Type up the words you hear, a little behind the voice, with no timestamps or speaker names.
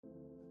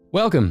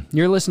Welcome.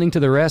 You're listening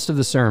to The Rest of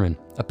the Sermon,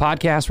 a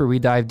podcast where we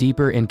dive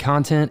deeper in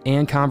content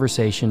and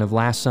conversation of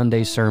last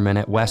Sunday's sermon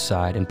at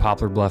Westside in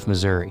Poplar Bluff,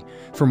 Missouri.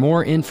 For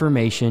more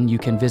information, you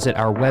can visit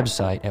our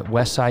website at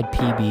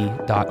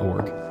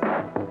westsidepb.org.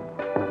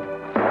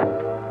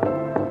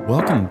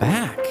 Welcome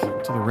back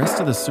to The Rest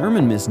of the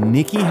Sermon, Miss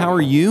Nikki. How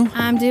are you?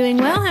 I'm doing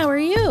well. How are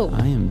you?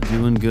 I am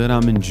doing good.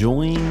 I'm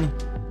enjoying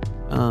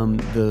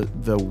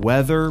the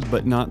weather,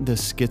 but not the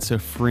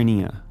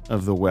schizophrenia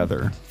of the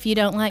weather. If you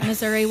don't like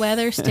Missouri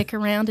weather, stick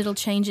around. It'll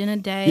change in a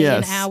day,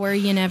 Yes. an hour.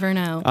 You never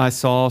know. I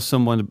saw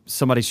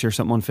somebody share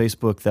something on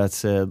Facebook that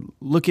said,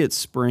 look at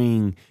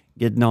spring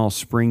getting all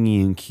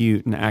springy and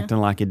cute and acting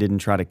like it didn't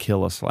try to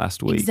kill us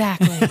last week.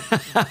 Exactly.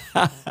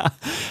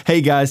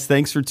 Hey guys,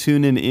 thanks for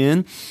tuning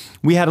in.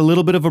 We had a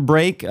little bit of a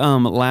break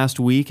last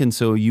week, and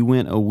so you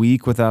went a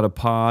week without a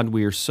pod.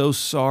 We are so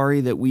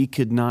sorry that we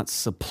could not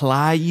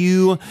supply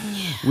you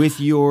with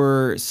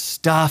your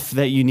stuff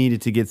that you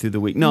needed to get through the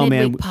week. No,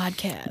 Midweek man.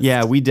 podcast.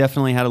 Yeah, we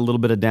definitely had a little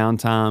bit of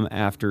downtime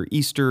after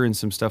Easter and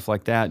some stuff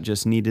like that.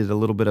 Just needed a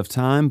little bit of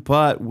time,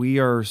 but we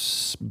are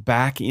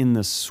back in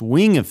the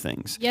swing of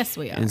things. Yes,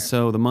 we are. And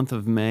so the month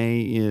of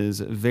May is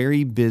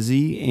very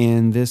busy,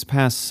 and this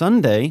past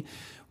Sunday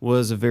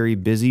was a very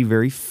busy,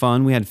 very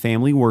fun. We had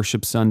Family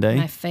Worship Sunday.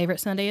 My favorite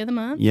Sunday of the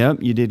month. Yep,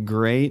 you did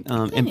great.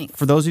 And Thanks.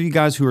 for those of you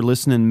guys who are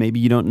listening, maybe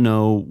you don't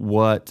know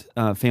what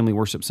Family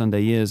Worship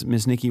Sunday is.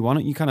 Miss Nikki, why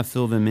don't you kind of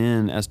fill them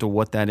in as to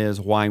what that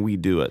is, why we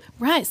do it?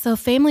 Right. So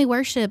family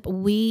worship,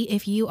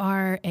 if you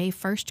are a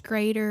first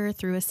grader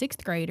through a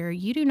sixth grader,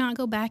 you do not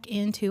go back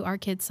into our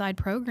Kids Side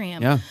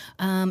program.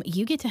 Yeah.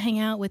 You get to hang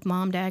out with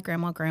mom, dad,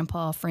 grandma,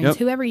 grandpa, friends, Yep.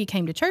 whoever you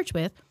came to church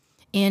with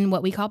in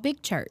what we call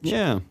Big Church.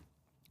 Yeah.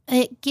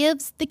 It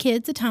gives the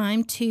kids a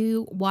time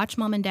to watch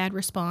mom and dad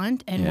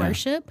respond and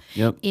worship.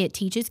 Yep. It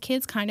teaches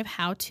kids kind of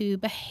how to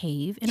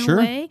behave in Sure.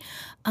 a way,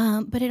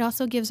 but it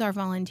also gives our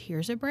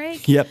volunteers a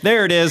break. Yep,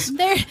 there it is.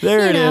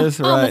 There it is.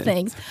 all Right. the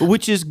things.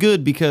 Which is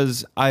good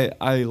because I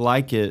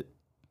like it.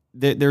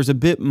 There's a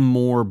bit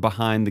more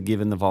behind the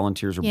giving the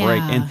volunteers a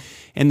break, Yeah.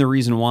 and the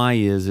reason why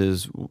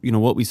is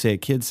what we say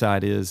at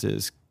Kidside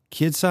is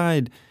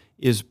Kidside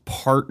is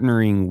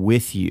partnering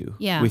with you,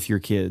 Yeah. with your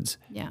kids.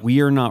 Yeah.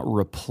 We are not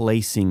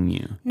replacing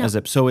you. No.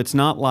 So it's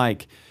not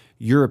like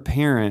you're a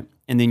parent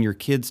and then your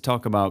kids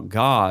talk about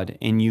God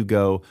and you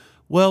go,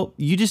 well,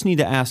 you just need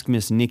to ask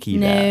Miss Nikki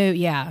that. No,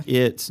 yeah.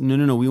 It's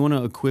no. We want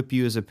to equip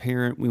you as a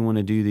parent. We want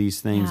to do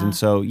these things. Yeah. And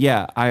so,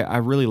 I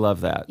really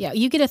love that. Yeah,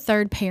 you get a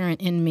third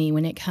parent in me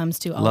when it comes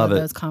to all Love of it.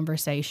 those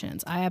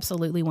conversations. I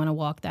absolutely want to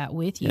walk that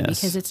with you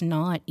Yes. because it's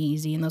not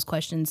easy. And those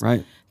questions,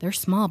 Right. they're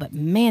small, but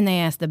man, they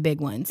ask the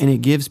big ones. And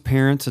it gives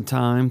parents a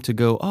time to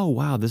go, oh,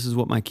 wow, this is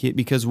what my kid,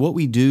 because what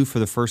we do for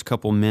the first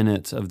couple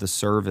minutes of the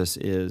service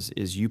is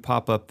you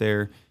pop up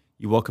there,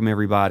 you welcome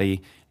everybody,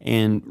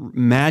 and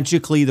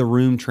magically the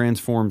room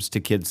transforms to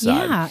Kids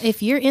Side. Yeah,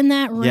 if you're in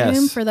that room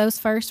Yes. for those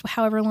first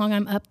however long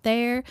I'm up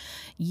there,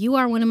 you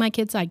are one of my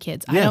Kids Side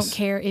kids. I Yes. don't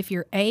care if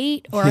you're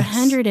 8 or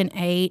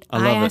 108. I I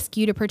love it. ask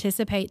you to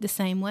participate the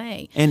same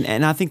way. And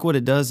I think what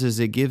it does is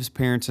it gives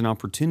parents an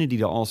opportunity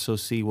to also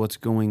see what's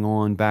going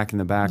on back in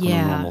the back on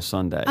Yeah. a normal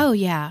Sunday. Oh,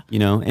 yeah.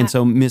 And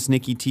so Miss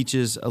Nikki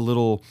teaches a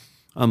little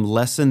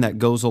lesson that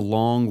goes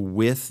along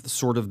with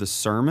sort of the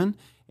sermon,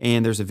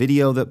 and there's a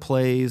video that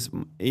plays.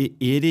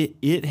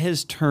 It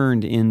has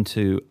turned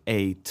into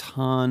a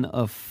ton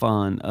of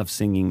fun of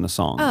singing the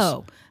songs.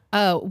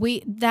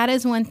 That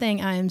is one thing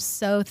I am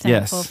so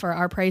thankful Yes. for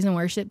our praise and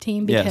worship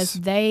team because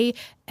Yes. they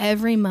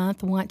every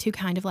month want to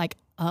kind of like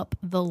up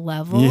the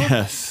level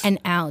Yes. and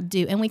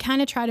outdo. And we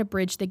kind of try to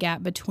bridge the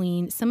gap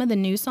between some of the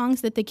new songs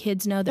that the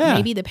kids know that Yeah.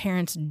 maybe the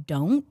parents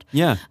don't.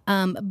 Yeah.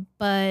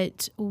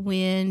 But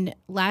when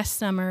last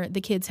summer the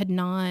kids had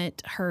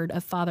not heard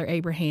of Father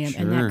Abraham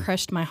and Sure. that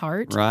crushed my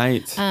heart.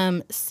 Right.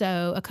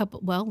 So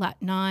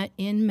not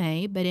in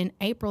May, but in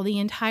April, the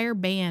entire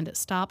band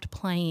stopped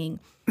playing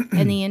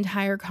and the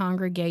entire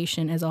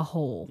congregation as a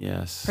whole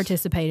Yes.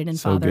 participated in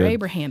So Father good.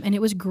 Abraham. And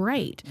it was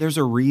great. There's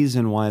a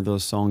reason why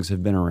those songs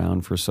have been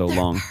around for so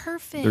long.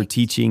 Perfect. They're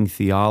teaching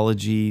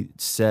theology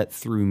set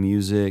through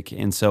music.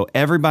 And so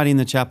everybody in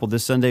the chapel,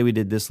 this Sunday we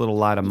did This Little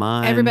Light of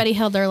Mine. Everybody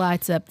held their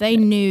lights up. They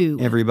knew.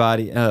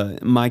 Everybody,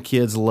 my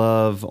kids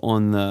love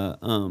on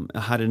the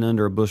hiding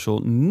under a bushel.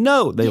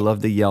 No, they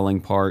love the yelling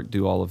part,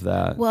 do all of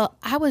that. Well,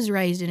 I was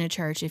raised in a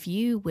church. If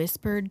you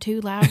whispered too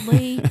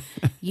loudly,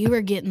 you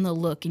were getting the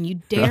look, and you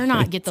dare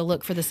not get the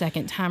look for the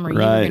second time, or you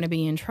were Right. going to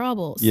be in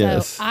trouble.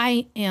 Yes. So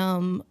I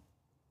am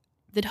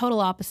the total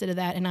opposite of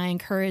that, and I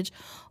encourage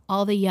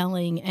all the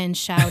yelling and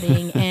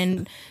shouting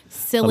and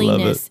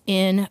silliness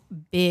in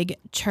big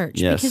church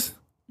Yes. because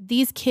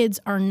these kids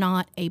are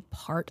not a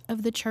part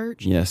of the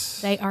church.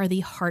 Yes. They are the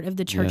heart of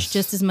the church Yes.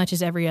 just as much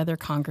as every other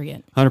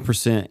congregant.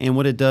 100%. And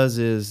what it does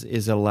is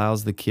it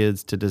allows the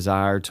kids to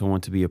desire to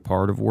want to be a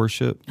part of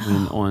worship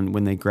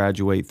when they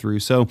graduate through.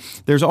 So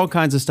there's all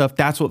kinds of stuff.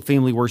 That's what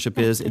family worship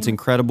is. It's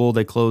incredible.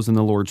 They close in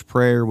the Lord's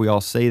Prayer. We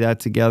all say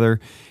that together.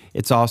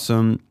 it's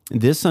awesome.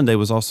 This Sunday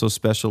was also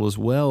special as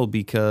well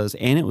because,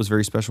 and it was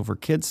very special for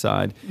kids'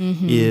 side,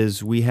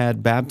 is we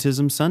had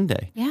Baptism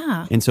Sunday.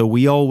 Yeah. And so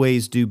we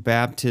always do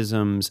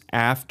baptisms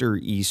after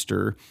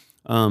Easter.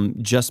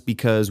 Just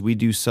because we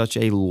do such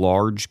a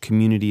large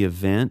community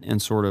event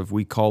and sort of,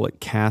 we call it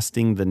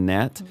casting the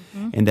net,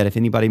 and that if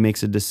anybody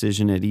makes a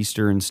decision at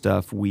Easter and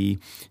stuff, we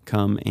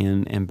come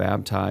and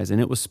baptize. And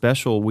it was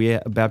special. We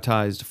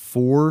baptized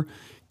 4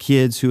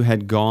 kids who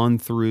had gone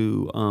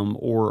through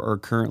or are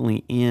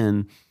currently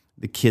in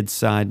the kids'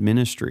 side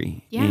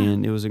ministry. Yeah.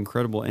 And it was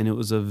incredible. And it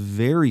was a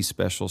very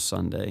special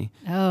Sunday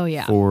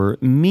for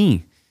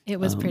me. It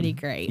was pretty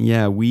great.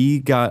 Yeah,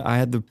 I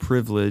had the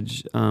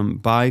privilege,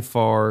 by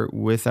far,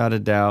 without a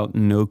doubt,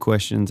 no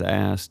questions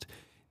asked,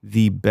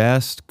 the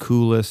best,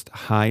 coolest,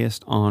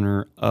 highest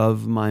honor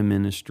of my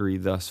ministry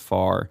thus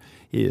far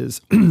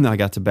is I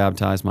got to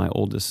baptize my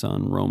oldest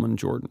son, Roman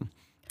Jordan.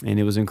 And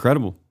it was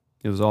incredible.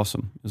 It was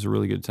awesome. It was a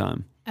really good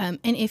time. And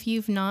if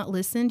you've not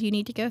listened, you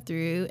need to go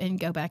through and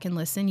go back and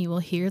listen. You will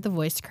hear the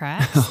voice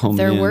cracks.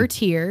 There were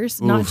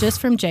tears, not just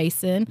from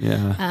Jason.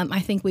 Yeah. I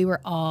think we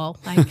were all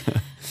like,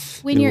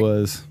 when It you're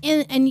was.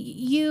 and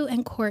you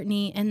and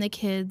Courtney and the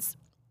kids,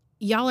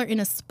 y'all are in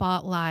a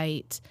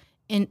spotlight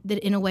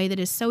in a way that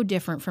is so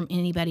different from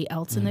anybody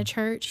else in the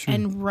church. Sure.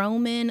 And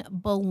Roman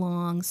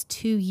belongs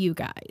to you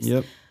guys.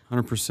 Yep,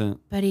 100%.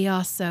 But he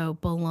also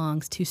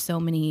belongs to so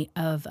many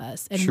of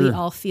us. And Sure. we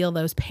all feel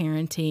those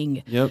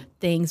parenting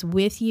things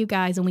with you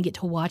guys. And we get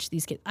to watch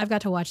these kids. I've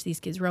got to watch these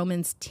kids.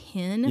 Roman's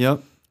 10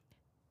 Yep.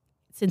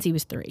 since he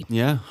was 3.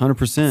 Yeah,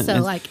 100%. So,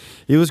 And like,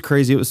 it was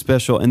crazy. It was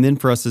special. And then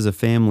for us as a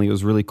family, it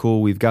was really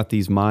cool. We've got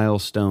these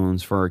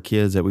milestones for our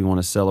kids that we want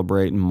to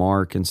celebrate and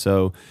mark. And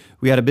so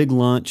we had a big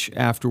lunch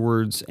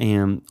afterwards,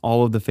 and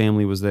all of the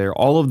family was there.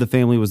 All of the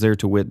family was there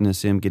to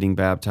witness him getting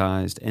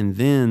baptized. And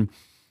then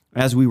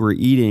as we were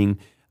eating,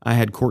 I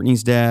had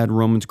Courtney's dad,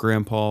 Roman's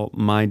grandpa,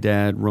 my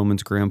dad,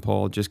 Roman's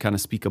grandpa, just kind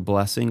of speak a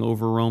blessing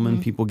over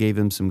Roman. People gave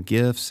him some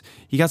gifts.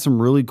 He got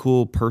some really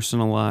cool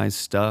personalized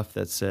stuff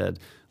that said,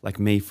 like,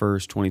 May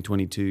 1st,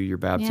 2022, your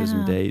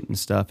baptism date and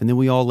stuff. And then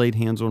we all laid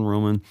hands on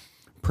Roman,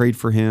 prayed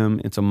for him.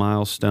 It's a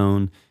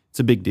milestone. It's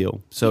a big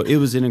deal. So it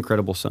was an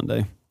incredible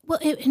Sunday. well,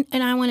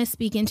 and I want to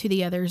speak into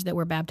the others that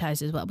were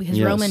baptized as well, because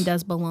Yes. Roman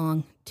does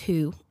belong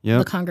to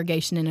the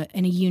congregation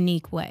in a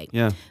unique way.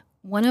 Yeah.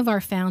 One of our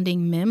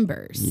founding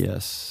members,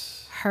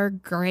 Yes. her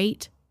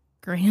great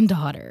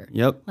granddaughter.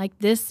 Yep. Like,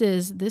 this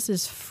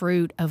is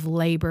fruit of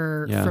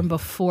labor from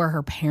before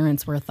her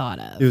parents were thought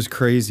of. It was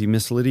crazy.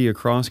 Miss Lydia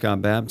Cross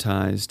got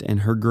baptized,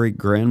 and her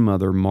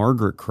great-grandmother,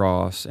 Margaret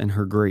Cross, and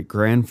her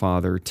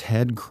great-grandfather,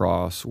 Ted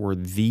Cross, were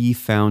the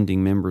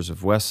founding members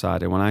of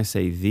Westside. And when I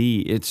say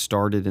the, it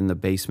started in the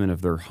basement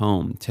of their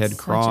home. Ted Such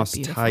a Cross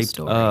beautiful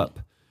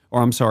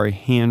story.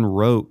 hand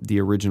wrote the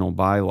original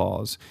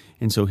bylaws.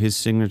 And so his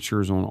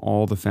signature is on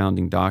all the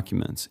founding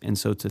documents. And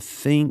so to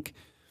think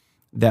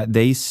that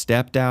they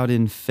stepped out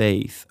in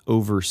faith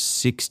over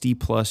 60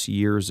 plus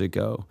years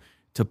ago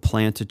to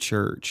plant a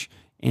church,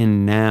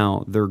 and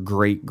now their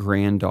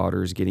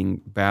great-granddaughters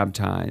getting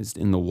baptized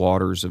in the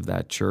waters of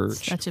that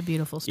church Such a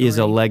beautiful story. is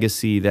a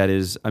legacy that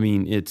is, I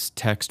mean, it's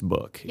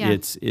textbook. Yeah.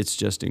 It's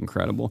just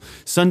incredible.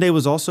 Sunday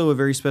was also a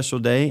very special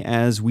day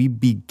as we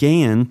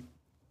began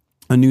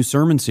a new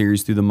sermon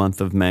series through the month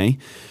of May,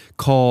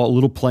 called, a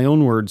little play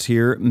on words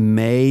here,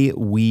 May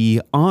We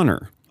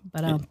Honor.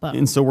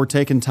 And so we're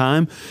taking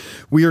time.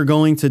 We are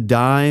going to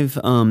dive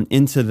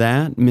into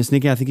that. Miss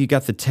Nikki, I think you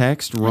got the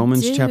text,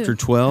 Romans chapter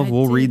 12.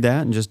 We'll read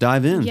that and just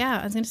dive in.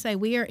 Yeah, I was going to say,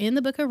 we are in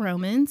the book of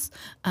Romans.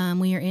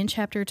 We are in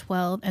chapter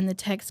 12, and the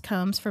text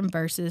comes from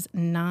verses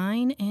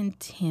 9 and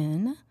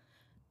 10.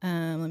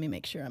 Let me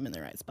make sure I'm in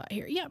the right spot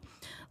here. Yeah.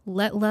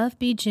 Let love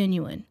be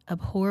genuine.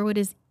 Abhor what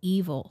is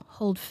evil.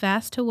 Hold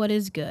fast to what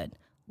is good.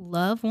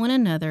 Love one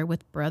another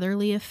with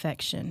brotherly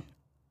affection.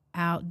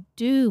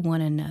 Outdo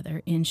one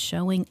another in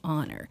showing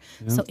honor.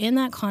 So in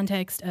that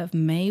context of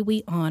May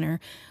We Honor,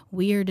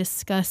 we are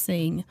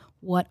discussing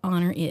what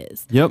honor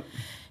is. Yep.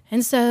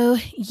 And so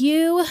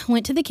you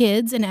went to the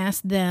kids and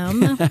asked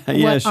them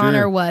Yeah, what sure.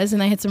 honor was,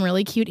 and they had some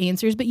really cute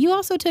answers, but you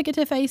also took it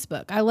to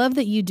Facebook. I love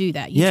that you do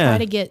that. You Yeah. try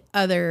to get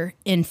other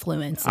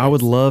influences. I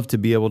would love to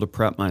be able to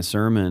prep my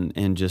sermon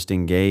and just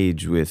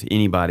engage with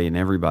anybody and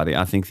everybody.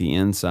 I think the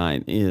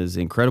insight is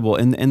incredible.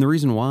 And the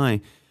reason why,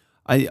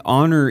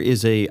 honor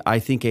is I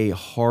think a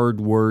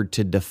hard word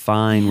to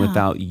define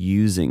without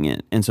using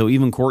it. And so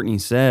even Courtney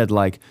said,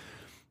 like,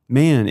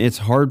 man, it's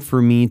hard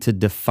for me to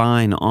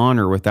define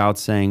honor without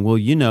saying, well,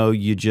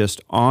 you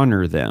just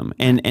honor them.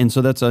 And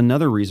so that's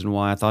another reason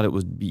why I thought it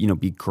would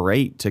be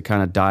great to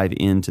kind of dive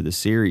into the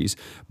series.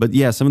 But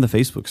yeah, some of the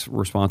Facebook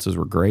responses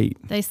were great.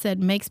 They said,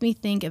 makes me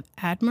think of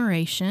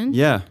admiration.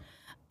 Yeah.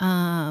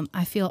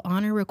 I feel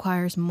honor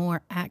requires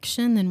more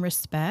action than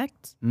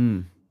respect.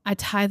 I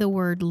tie the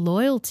word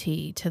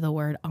loyalty to the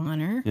word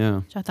honor,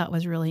 which I thought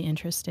was really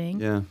interesting.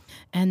 Yeah.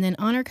 And then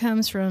honor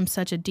comes from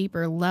such a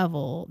deeper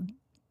level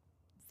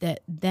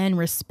than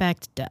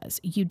respect does.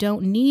 You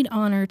don't need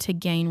honor to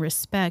gain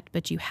respect,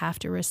 but you have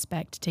to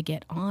respect to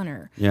get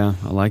honor. Yeah,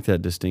 I like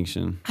that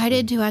distinction. I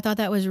did too. I thought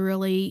that was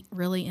really,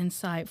 really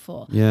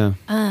insightful. Yeah.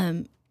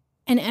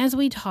 And as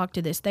we talk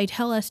to this, they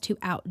tell us to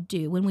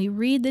outdo. When we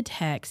read the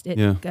text,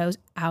 it goes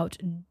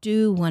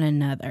outdo one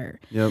another.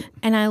 Yep.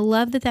 And I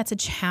love that that's a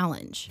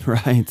challenge.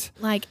 Right.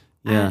 Like,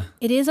 Yeah.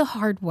 it is a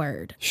hard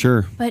word.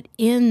 Sure. But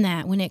in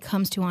that, when it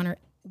comes to honor,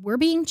 we're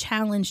being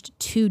challenged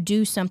to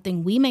do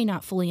something we may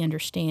not fully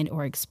understand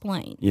or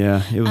explain.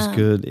 Yeah, it was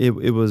good.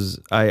 It was,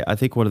 I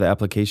think one of the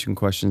application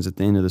questions at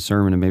the end of the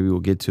sermon, and maybe we'll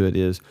get to it,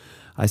 is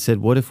I said,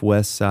 what if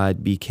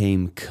Westside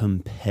became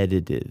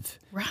competitive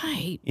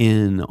Right.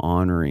 in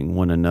honoring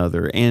one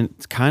another? And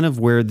it's kind of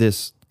where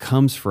this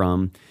comes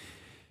from.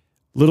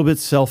 A little bit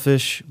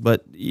selfish,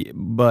 but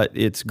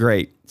it's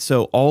great.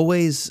 So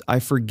always I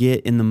forget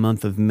in the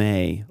month of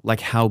May, like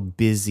how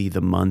busy the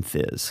month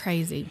is.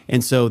 Crazy.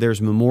 And so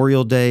there's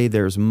Memorial Day,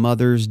 there's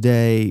Mother's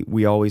Day,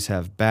 we always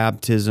have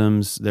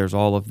baptisms, there's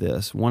all of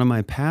this. One of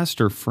my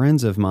pastor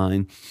friends of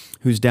mine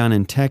who's down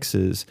in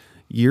Texas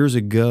years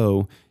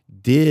ago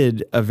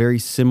did a very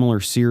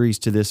similar series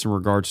to this in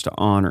regards to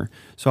honor.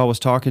 So I was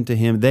talking to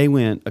him. They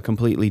went a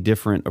completely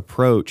different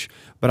approach,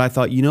 but I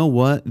thought, you know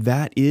what?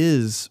 That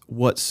is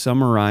what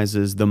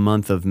summarizes the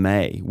month of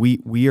May.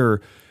 We are,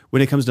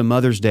 when it comes to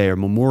Mother's Day or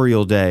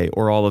Memorial Day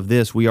or all of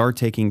this, we are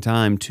taking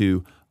time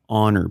to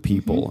honor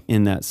people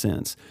in that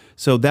sense.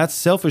 So that's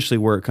selfishly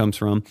where it comes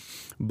from.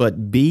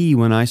 But B,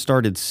 when I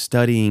started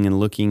studying and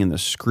looking in the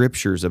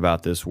scriptures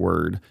about this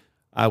word,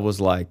 I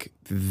was like,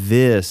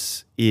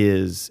 this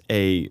is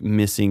a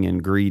missing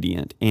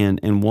ingredient.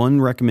 And one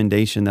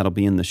recommendation that'll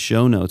be in the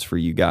show notes for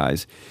you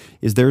guys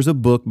is there's a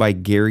book by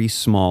Gary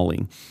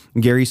Smalley.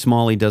 Gary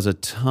Smalley does a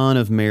ton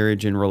of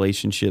marriage and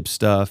relationship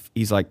stuff.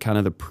 He's like kind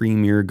of the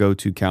premier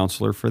go-to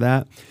counselor for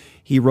that.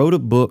 He wrote a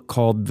book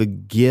called The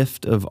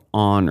Gift of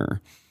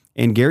Honor.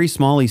 And Gary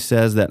Smalley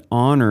says that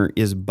honor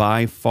is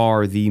by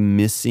far the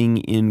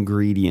missing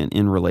ingredient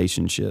in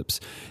relationships.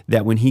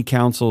 That when he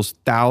counsels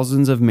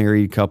thousands of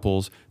married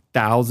couples,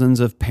 thousands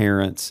of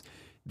parents,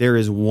 there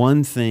is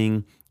one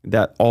thing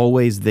that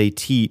always they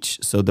teach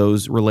so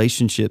those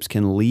relationships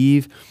can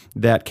leave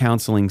that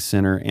counseling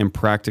center and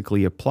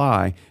practically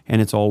apply,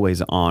 and it's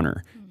always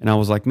honor. And I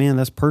was like, man,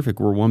 that's perfect.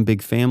 We're one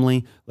big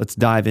family. Let's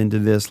dive into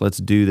this. Let's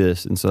do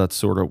this. And so that's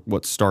sort of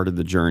what started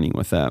the journey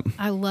with that.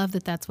 I love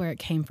that that's where it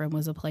came from,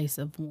 was a place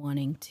of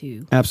wanting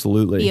to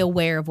Absolutely be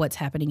aware of what's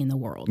happening in the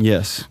world.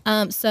 Yes.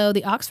 So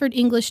the Oxford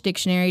English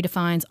Dictionary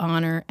defines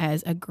honor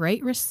as a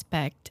great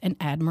respect and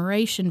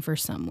admiration for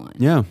someone.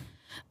 Yeah.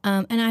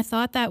 And I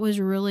thought that was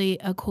really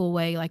a cool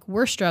way. Like,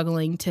 we're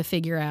struggling to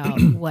figure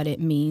out what it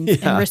means.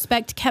 Yeah. And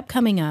respect kept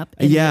coming up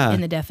in,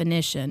 in the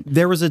definition.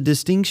 There was a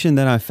distinction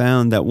that I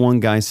found that one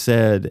guy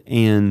said,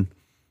 and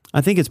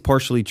I think it's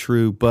partially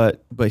true,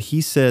 but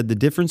he said the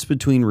difference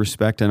between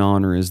respect and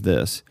honor is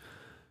this.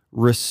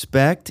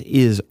 Respect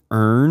is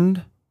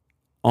earned,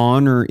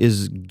 honor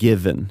is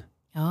given.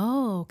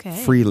 Oh,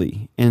 okay.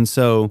 Freely. And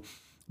so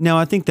now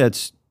I think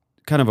that's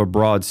kind of a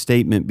broad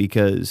statement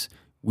because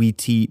we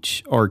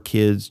teach our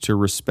kids to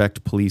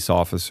respect police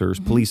officers.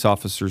 Mm-hmm. Police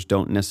officers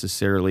don't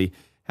necessarily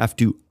have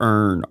to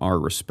earn our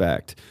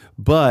respect.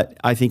 But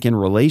I think in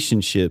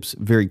relationships,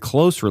 very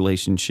close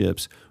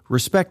relationships,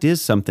 respect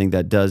is something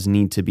that does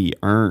need to be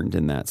earned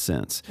in that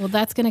sense. Well,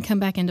 that's going to come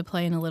back into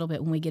play in a little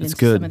bit when we get into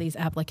some of these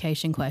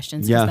application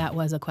questions. Because that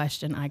was a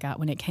question I got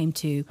when it came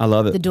to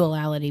the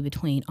duality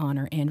between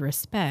honor and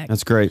respect.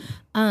 That's great.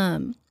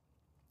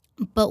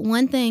 But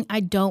one thing I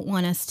don't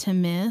want us to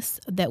miss,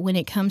 that when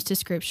it comes to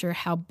Scripture,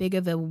 how big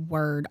of a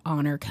word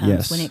honor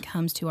comes when it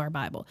comes to our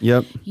Bible.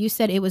 Yep. You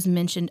said it was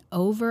mentioned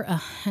over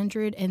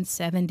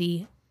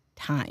 170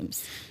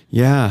 times.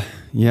 Yeah,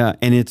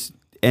 and it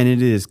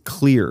is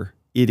clear.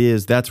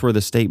 That's where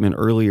the statement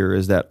earlier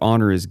is that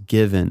honor is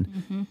given.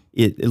 Mm-hmm.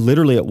 It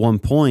literally at one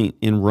point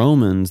in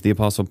Romans, the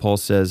Apostle Paul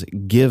says,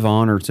 give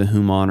honor to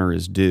whom honor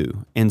is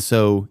due. And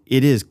so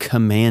it is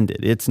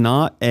commanded. It's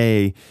not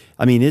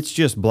it's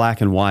just black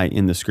and white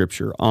in the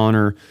scripture.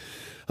 Honor,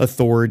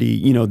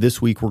 authority.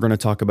 This week we're going to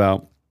talk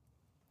about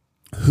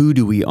who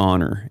do we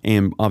honor?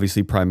 And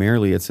obviously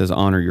primarily it says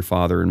honor your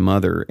father and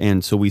mother.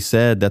 And so we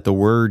said that the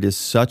word is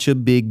such a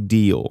big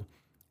deal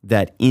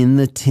that in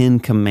the 10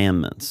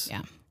 Commandments,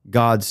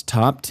 God's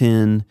top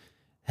 10,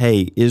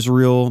 hey,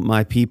 Israel,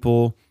 my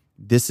people,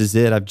 this is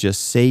it. I've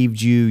just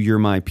saved you. You're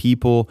my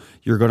people.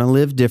 You're going to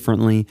live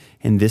differently.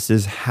 And this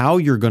is how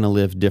you're going to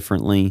live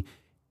differently.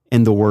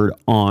 And the word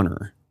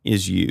honor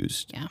is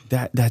used.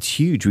 Yeah. That's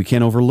huge. We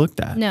can't overlook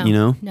that.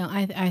 No,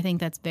 I think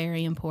that's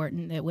very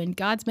important, that when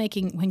God's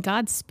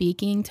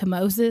speaking to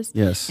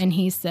Moses, and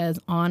he says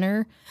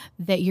honor,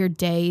 that your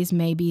days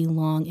may be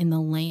long in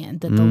the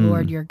land that the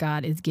Lord your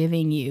God is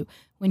giving you.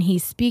 When he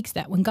speaks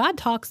that, when God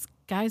talks,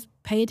 guys,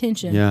 pay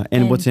attention. Yeah,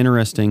 and what's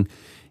interesting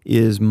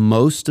is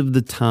most of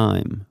the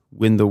time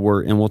when the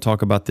word, and we'll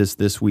talk about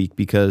this week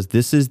because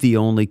this is the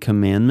only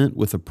commandment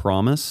with a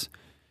promise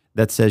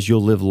that says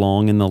you'll live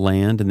long in the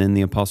land. And then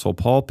the Apostle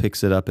Paul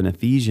picks it up in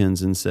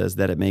Ephesians and says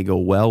that it may go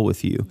well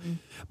with you. Mm-hmm.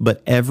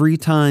 But every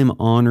time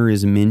honor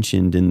is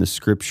mentioned in the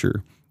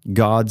scripture,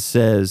 God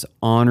says,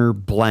 honor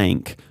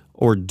blank,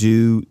 or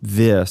do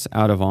this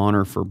out of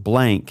honor for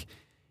blank.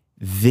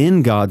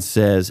 Then God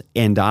says,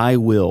 and I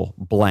will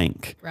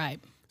blank. Right.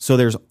 So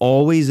there's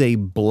always a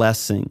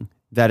blessing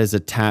that is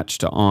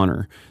attached to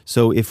honor.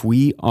 So if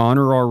we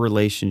honor our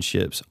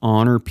relationships,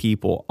 honor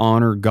people,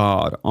 honor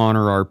God,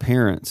 honor our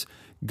parents,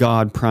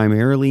 God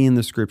primarily in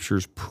the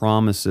scriptures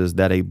promises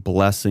that a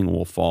blessing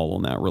will fall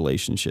on that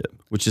relationship,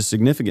 which is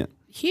significant.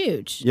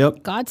 Huge.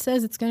 Yep. God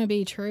says it's going to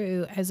be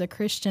true. As a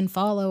Christian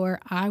follower,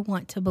 I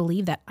want to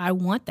believe that. I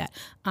want that.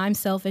 I'm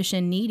selfish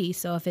and needy.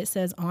 So if it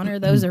says honor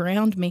those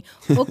around me,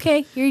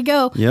 okay, here you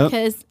go. Yep.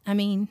 Because, I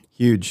mean,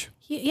 huge.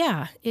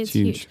 Yeah, it's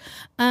huge.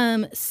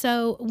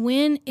 So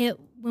when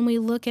we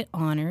look at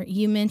honor,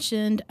 you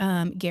mentioned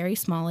Gary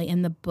Smalley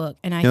in the book,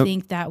 and I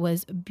think that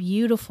was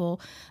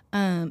beautiful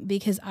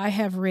because I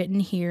have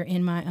written here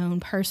in my own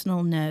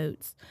personal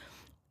notes,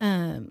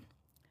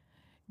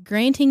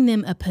 granting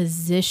them a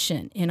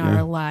position in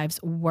our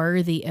lives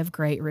worthy of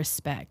great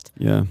respect.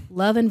 Yeah.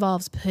 Love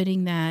involves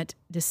putting that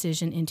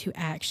decision into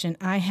action.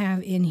 I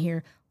have in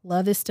here,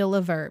 love is still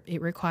a verb.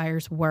 It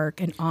requires work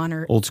and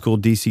honor. Old school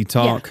DC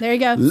talk. Yeah, there you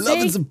go.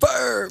 Love See? is a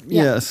verb.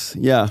 Yeah.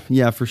 Yes.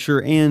 Yeah, for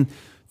sure. And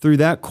through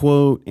that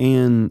quote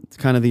and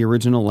kind of the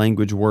original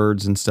language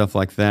words and stuff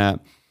like that,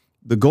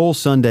 the goal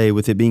Sunday,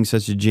 with it being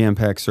such a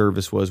jam-packed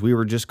service, was we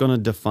were just going to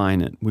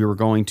define it. We were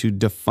going to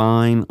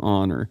define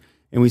honor.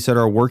 And we said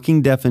our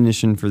working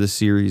definition for the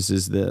series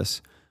is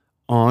this: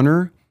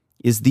 honor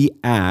is the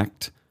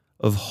act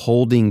of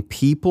holding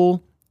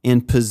people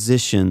and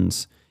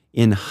positions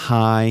in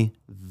high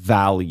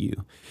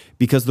value.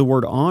 Because the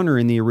word honor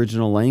in the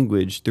original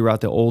language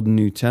throughout the Old and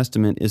New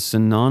Testament is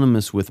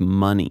synonymous with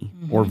money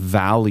or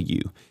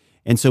value.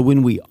 And so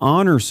when we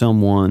honor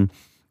someone,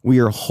 we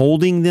are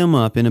holding them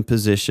up in a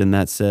position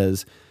that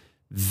says,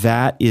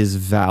 that is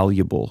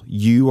valuable.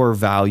 You are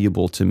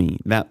valuable to me.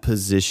 That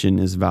position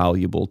is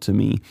valuable to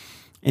me.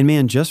 And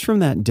man, just from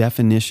that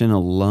definition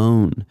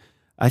alone,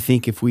 I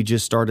think if we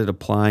just started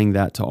applying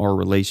that to our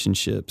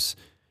relationships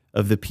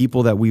of the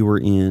people that we were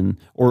in,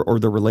 or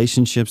the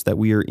relationships that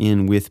we are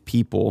in with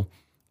people,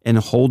 and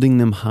holding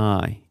them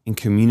high and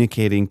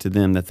communicating to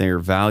them that they are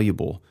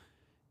valuable,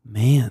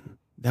 man,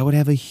 that would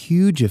have a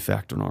huge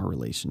effect on our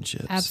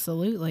relationships.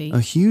 Absolutely. A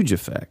huge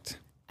effect.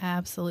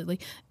 Absolutely.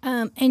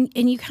 And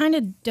you kind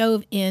of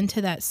dove into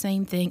that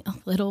same thing a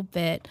little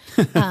bit.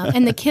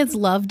 And the kids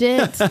loved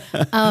it.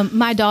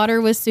 My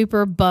daughter was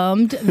super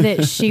bummed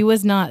that she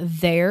was not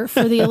there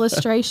for the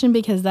illustration,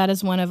 because that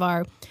is one of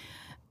our...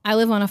 I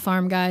live on a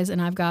farm, guys,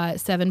 and I've got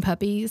 7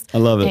 puppies. I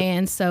love it.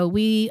 And so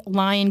we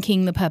Lion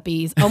King the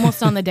puppies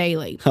almost on the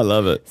daily. I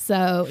love it.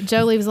 So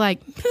Jolie was like,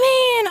 man,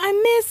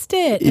 I missed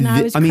it. And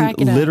I was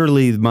cracking up.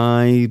 Literally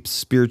my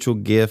spiritual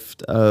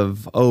gift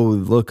of, oh,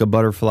 look, a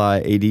butterfly,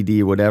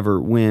 ADD, whatever.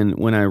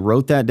 When I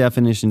wrote that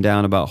definition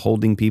down about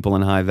holding people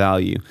in high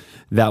value,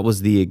 that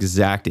was the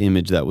exact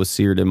image that was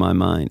seared in my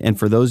mind. And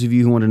for those of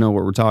you who want to know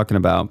what we're talking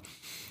about,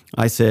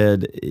 I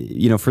said,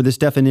 for this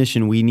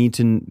definition, we need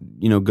to,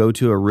 go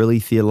to a really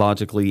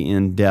theologically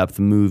in-depth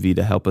movie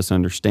to help us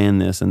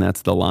understand this, and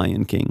that's The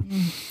Lion King.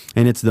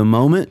 And it's the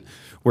moment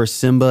where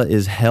Simba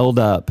is held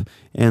up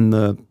and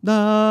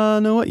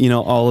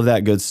all of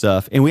that good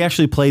stuff. And we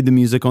actually played the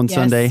music on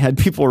Sunday, had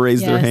people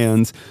raise their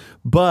hands,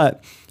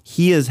 but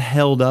he is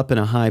held up in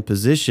a high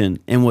position.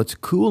 And what's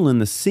cool in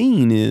the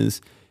scene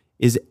is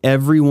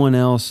everyone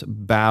else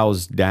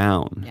bows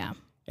down. Yeah.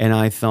 And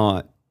I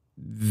thought,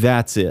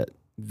 that's it.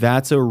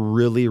 That's a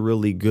really,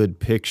 really good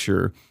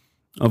picture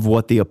of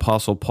what the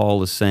Apostle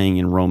Paul is saying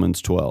in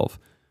Romans 12.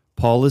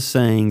 Paul is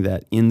saying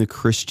that in the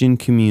Christian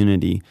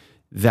community,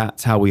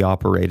 that's how we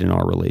operate in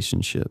our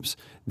relationships,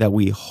 that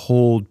we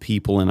hold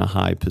people in a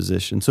high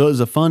position. So it was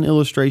a fun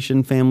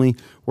illustration, Family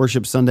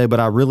Worship Sunday, but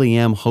I really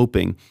am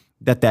hoping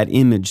that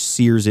image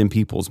sears in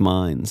people's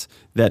minds,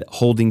 that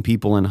holding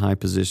people in high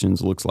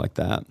positions looks like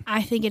that.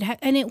 I think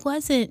and it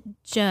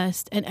wasn't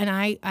just, and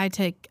I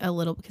take a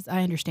little, because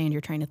I understand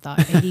your train of thought,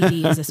 ADD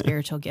is a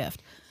spiritual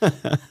gift.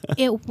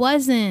 It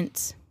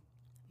wasn't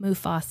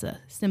Mufasa,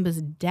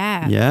 Simba's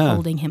dad,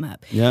 holding him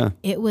up. Yeah.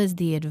 It was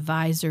the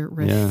advisor,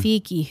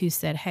 Rafiki, who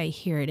said, hey,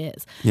 here it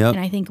is. Yep.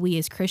 And I think we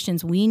as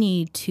Christians, we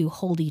need to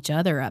hold each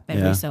other up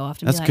every so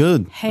often. That's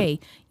good. Hey,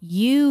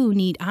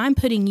 I'm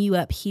putting you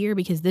up here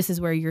because this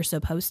is where you're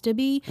supposed to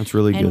be. That's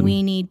really good. And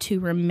we need to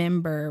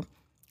remember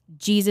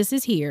Jesus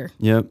is here.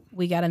 Yep.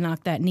 We got to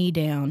knock that knee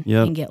down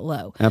and get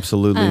low.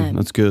 Absolutely.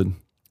 That's good.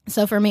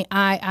 So for me,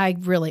 I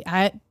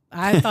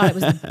thought it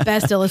was the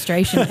best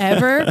illustration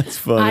ever. That's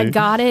funny. I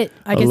got it.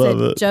 Like I love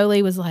said, it.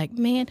 Jolie was like,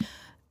 man,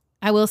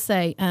 I will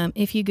say,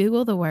 if you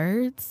Google the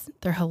words,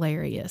 they're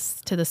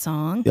hilarious to the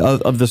song.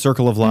 Of the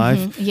Circle of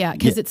Life? Yeah,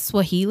 because it's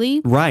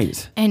Swahili.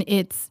 Right. And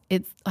it's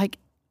like,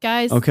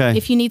 guys. Okay.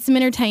 If you need some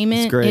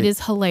entertainment, great. it is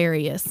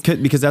hilarious.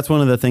 Because that's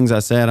one of the things I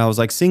said. I was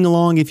like, sing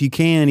along if you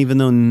can, even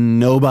though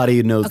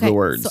nobody knows the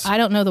words. So I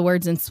don't know the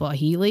words in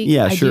Swahili.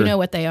 Yeah, I sure. do know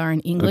what they are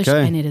in English,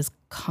 Okay. and it is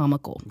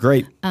comical.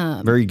 Great.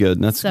 Very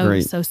good. That's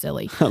great. So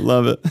silly. I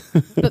love it.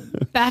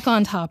 But back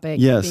on topic,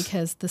 Yes.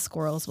 because the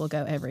squirrels will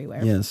go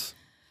everywhere. Yes.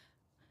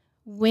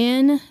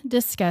 When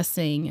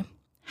discussing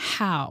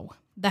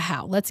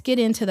let's get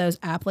into those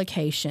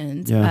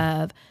applications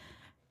of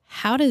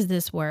how does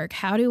this work?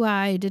 How do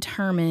I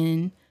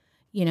determine,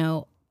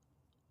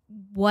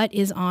 what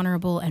is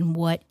honorable and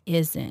what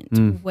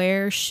isn't?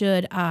 Where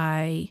should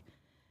I,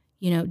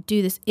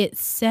 do this? It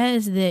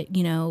says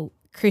that,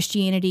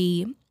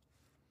 Christianity,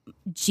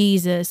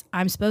 Jesus,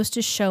 I'm supposed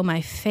to show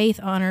my faith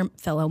honor,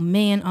 fellow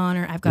man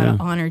honor. I've got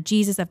to honor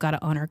Jesus. I've got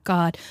to honor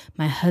God,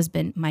 my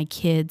husband, my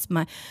kids,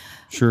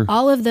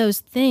 all of those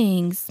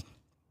things.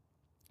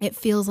 It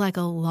feels like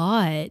a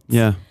lot.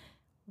 Yeah.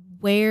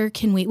 Where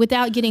can we,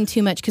 without getting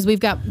too much, because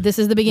this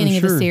is the beginning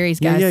of the series,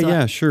 guys.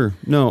 Yeah, sure.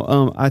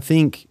 No, I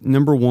think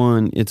number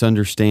one, it's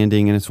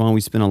understanding, and it's why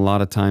we spend a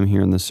lot of time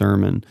here in the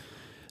sermon.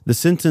 The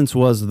sentence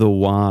was the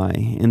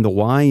why, and the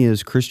why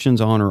is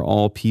Christians honor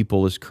all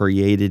people as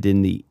created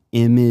in the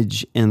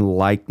image and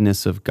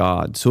likeness of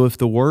God. So if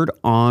the word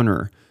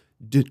honor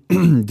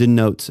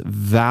denotes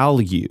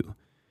value,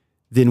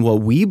 then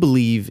what we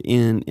believe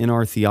in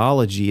our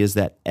theology is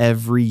that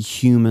every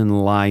human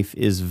life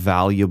is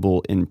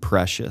valuable and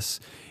precious.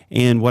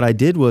 And what I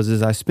did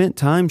was I spent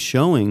time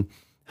showing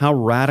how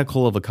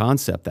radical of a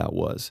concept that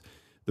was.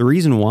 The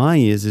reason why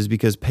is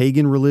because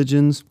pagan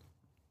religions,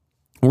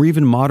 or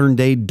even modern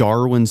day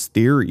Darwin's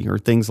theory or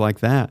things like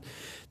that,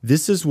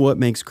 this is what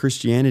makes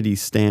Christianity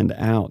stand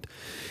out.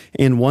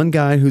 And one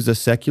guy who's a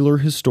secular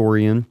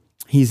historian,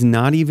 he's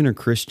not even a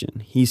Christian.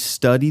 He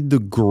studied the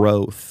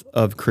growth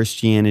of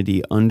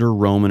Christianity under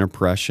Roman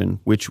oppression,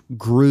 which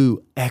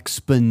grew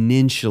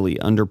exponentially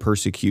under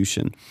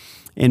persecution.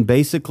 And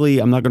basically,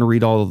 I'm not going to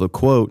read all of the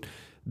quote.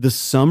 The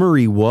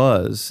summary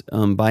was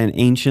by an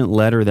ancient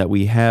letter that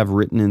we have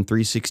written in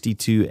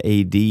 362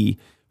 AD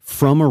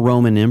from a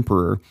Roman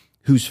emperor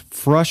who's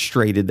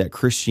frustrated that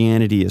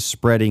Christianity is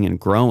spreading and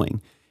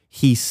growing.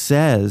 He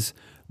says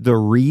the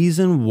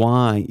reason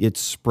why it's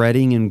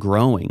spreading and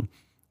growing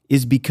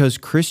is because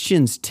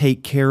Christians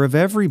take care of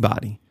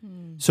everybody.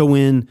 So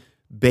when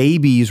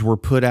babies were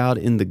put out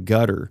in the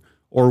gutter,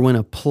 or when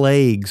a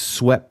plague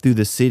swept through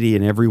the city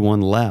and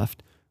everyone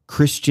left,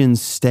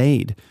 Christians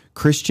stayed.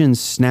 Christians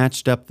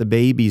snatched up the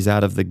babies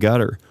out of the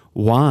gutter.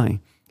 Why?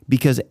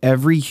 Because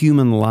every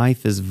human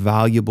life is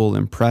valuable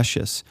and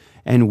precious,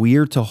 and we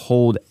are to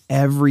hold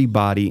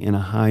everybody in a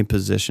high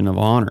position of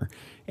honor.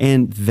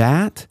 And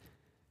that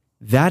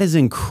is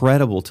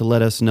incredible to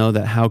let us know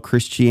that how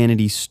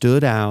Christianity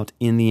stood out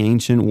in the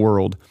ancient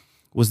world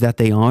was that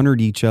they honored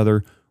each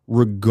other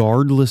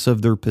regardless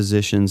of their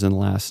positions and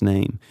last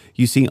name.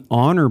 You see,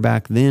 honor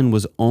back then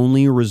was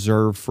only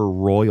reserved for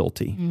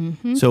royalty.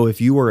 So if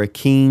you were a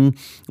king,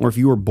 or if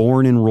you were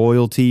born in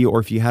royalty, or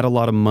if you had a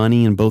lot of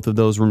money, and both of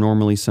those were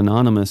normally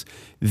synonymous,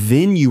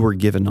 then you were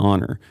given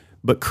honor.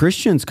 But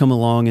Christians come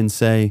along and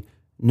say,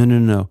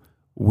 no,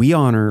 we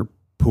honor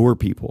poor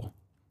people.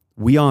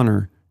 We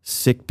honor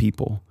sick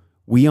people.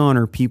 We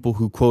honor people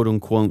who, quote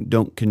unquote,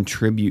 don't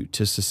contribute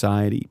to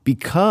society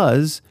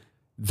because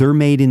they're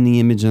made in the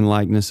image and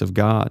likeness of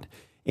God.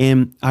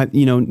 And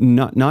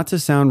not to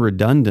sound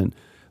redundant,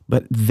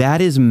 but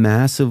that is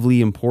massively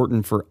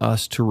important for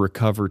us to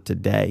recover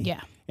today.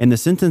 Yeah. And the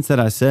sentence that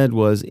I said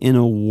was, in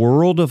a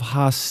world of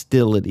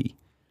hostility,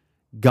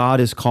 God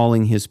is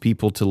calling his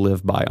people to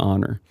live by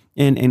honor.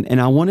 And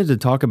I wanted to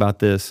talk about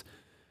this.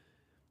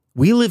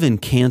 We live in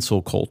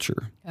cancel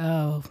culture.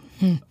 Oh.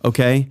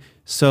 Okay?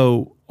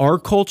 So our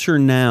culture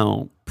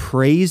now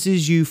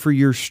praises you for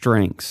your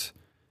strengths,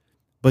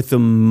 but the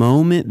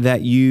moment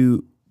that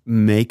you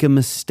make a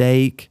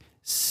mistake,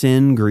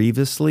 sin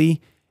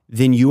grievously,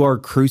 then you are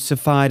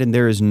crucified and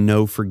there is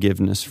no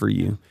forgiveness for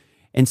you.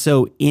 And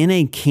so in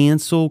a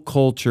cancel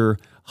culture,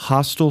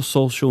 hostile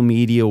social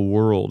media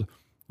world,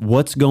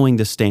 what's going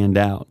to stand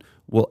out?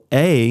 Well,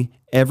 A,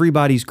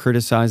 everybody's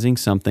criticizing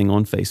something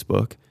on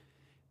Facebook.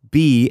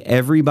 B,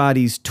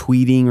 everybody's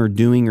tweeting or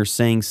doing or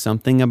saying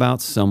something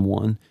about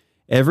someone.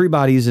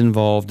 Everybody's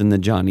involved in the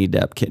Johnny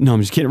Depp case. No,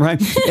 I'm just kidding,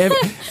 right?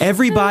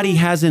 Everybody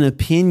has an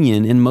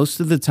opinion, and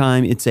most of the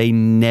time it's a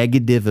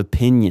negative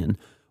opinion.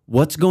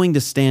 What's going to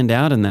stand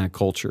out in that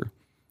culture?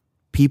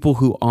 People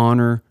who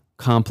honor,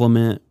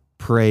 compliment,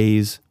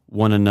 praise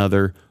one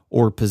another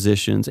or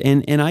positions.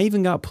 And I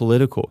even got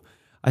political.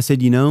 I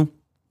said,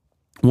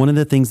 one of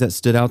the things that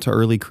stood out to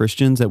early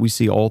Christians that we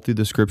see all through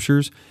the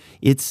scriptures,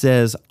 it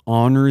says,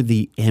 honor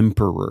the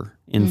emperor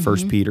in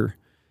 1 Peter.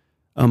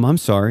 I'm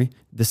sorry,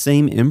 the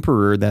same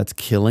emperor that's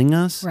killing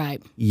us?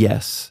 Right.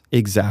 Yes,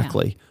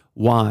 exactly. Yeah.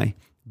 Why?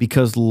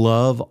 Because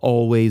love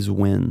always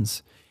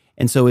wins.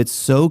 And so it's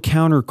so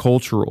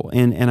countercultural.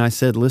 And I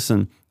said,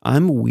 listen,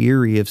 I'm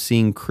weary of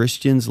seeing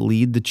Christians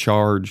lead the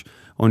charge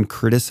on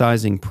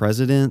criticizing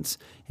presidents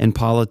and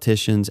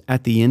politicians.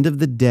 At the end of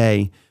the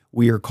day,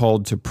 we are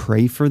called to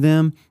pray for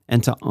them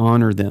and to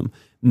honor them,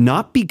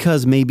 not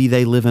because maybe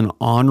they live an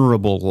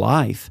honorable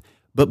life,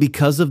 but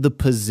because of the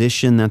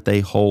position that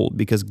they hold,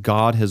 because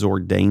God has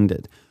ordained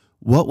it.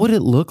 What would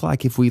it look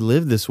like if we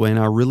lived this way? And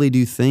I really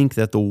do think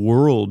that the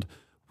world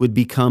would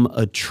become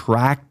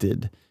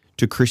attracted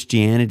to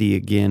Christianity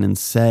again and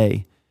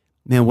say,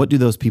 man, what do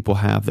those people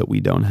have that we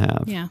don't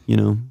have? Yeah.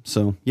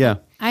 So yeah.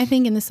 I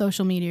think in the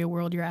social media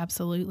world, you're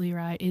absolutely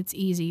right. It's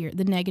easier.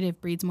 The negative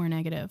breeds more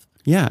negative.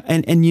 Yeah.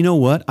 And you know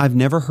what? I've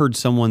never heard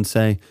someone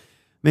say,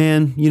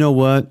 man, you know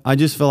what? I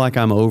just feel like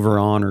I'm over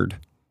honored.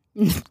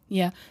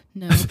 Yeah.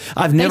 No.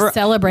 They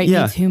celebrate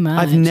me too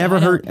much. I've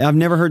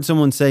never heard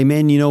someone say,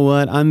 man, you know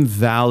what? I'm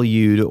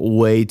valued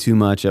way too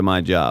much at my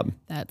job.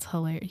 That's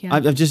hilarious. Yeah.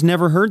 I've just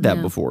never heard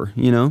that before,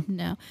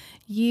 No.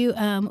 You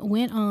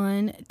went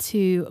on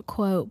to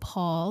quote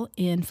Paul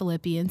in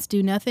Philippians,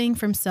 do nothing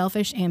from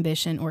selfish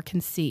ambition or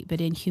conceit, but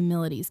in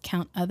humilities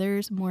count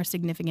others more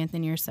significant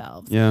than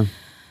yourselves. Yeah.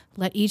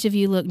 Let each of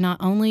you look not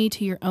only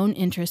to your own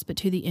interest, but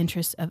to the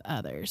interest of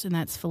others. And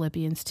that's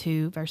Philippians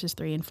 2, verses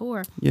 3 and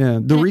 4. Yeah.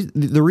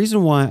 The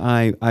reason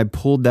why I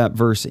pulled that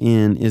verse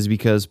in is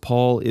because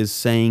Paul is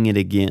saying it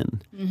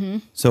again. Mm-hmm.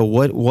 So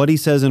what he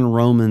says in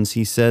Romans,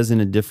 he says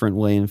in a different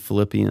way in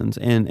Philippians.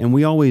 And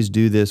we always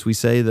do this. We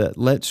say that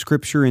let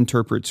Scripture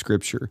interpret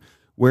Scripture.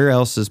 Where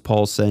else is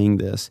Paul saying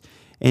this?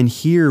 And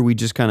here we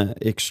just kind of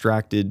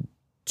extracted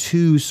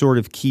two sort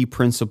of key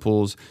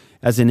principles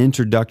as an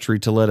introductory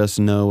to let us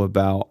know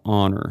about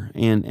honor.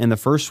 And the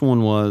first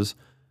one was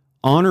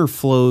honor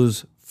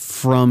flows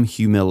from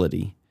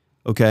humility,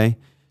 okay?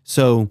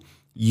 So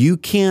you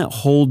can't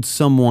hold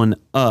someone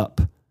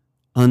up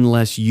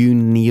unless you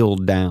kneel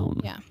down.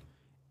 Yeah.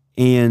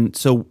 And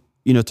so,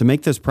 to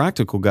make this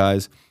practical,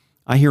 guys,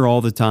 I hear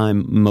all the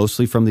time,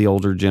 mostly from the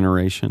older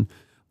generation,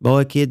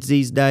 boy, kids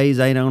these days,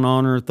 they don't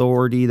honor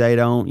authority. They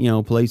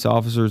don't, police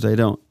officers, they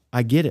don't.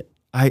 I get it.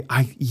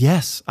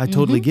 Yes, I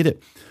totally get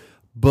it.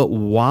 But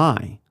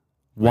why?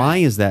 Why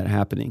is that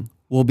happening?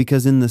 Well,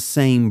 because in the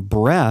same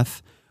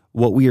breath,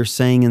 what we are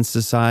saying in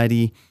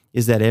society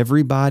is that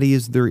everybody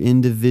is their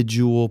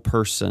individual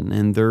person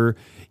and they're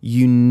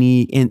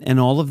unique, and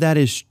all of that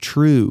is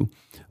true.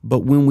 But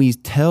when we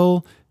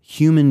tell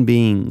human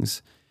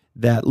beings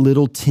that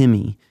little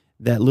Timmy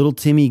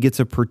gets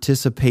a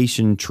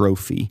participation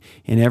trophy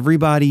and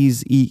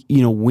everybody's,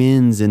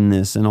 wins in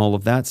this and all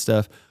of that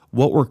stuff,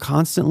 what we're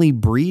constantly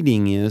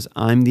breeding is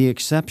I'm the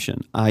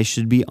exception. I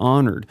should be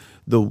honored.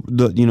 The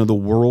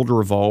world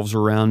revolves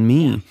around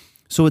me. Yeah.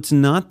 So it's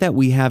not that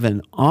we have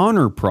an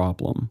honor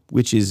problem,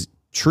 which is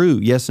true,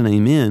 yes and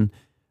amen.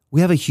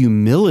 We have a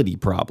humility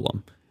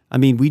problem. I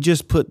mean, we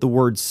just put the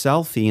word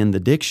selfie in the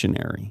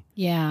dictionary.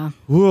 Yeah.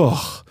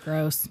 Ugh.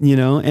 Gross.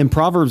 And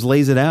Proverbs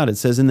lays it out. It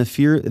says, the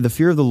fear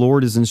of the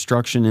Lord is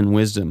instruction and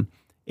wisdom,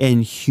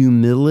 and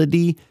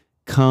humility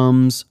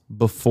comes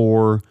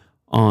before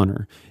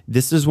honor.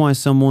 This is why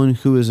someone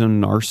who is a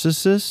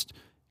narcissist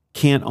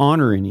can't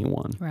honor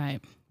anyone. Right.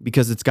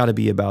 Because it's got to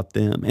be about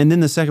them. And then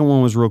the second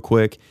one was real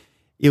quick.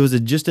 It was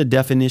just a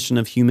definition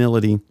of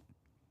humility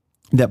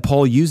that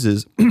Paul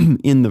uses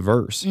in the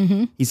verse.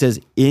 Mm-hmm. He says,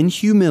 in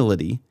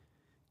humility,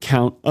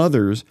 count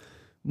others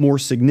more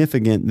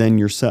significant than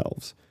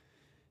yourselves.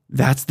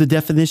 That's the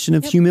definition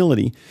of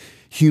humility.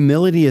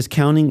 Humility is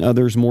counting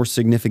others more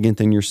significant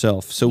than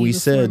yourself. So we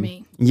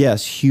said,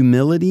 yes,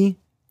 humility,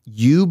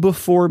 you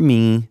before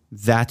me,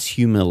 that's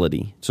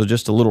humility. So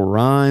just a little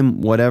rhyme,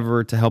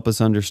 whatever, to help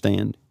us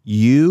understand.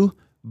 You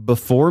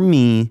before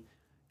me,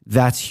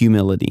 that's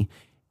humility.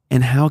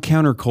 And how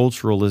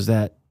countercultural is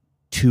that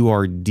to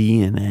our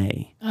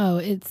DNA? Oh,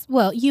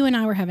 you and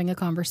I were having a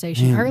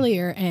conversation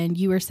earlier and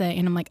you were saying,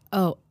 and I'm like,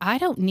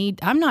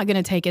 I'm not going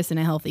to take us in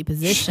a healthy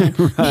position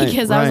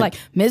because I was like,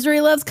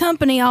 misery loves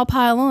company, I'll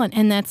pile on.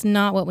 And that's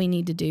not what we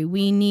need to do.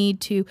 We need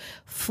to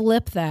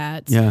flip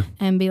that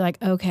and be like,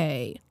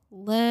 okay,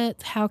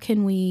 how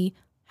can we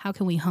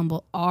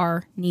humble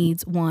our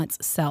needs,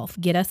 wants, self,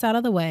 get us out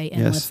of the way,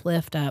 and let's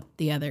lift up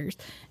the others.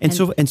 And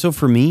so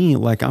for me,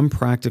 like, I'm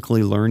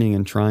practically learning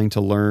and trying to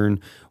learn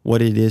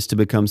what it is to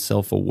become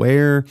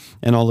self-aware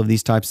and all of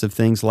these types of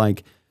things.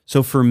 Like,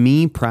 so for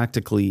me,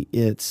 practically,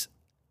 it's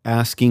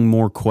asking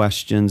more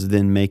questions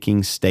than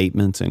making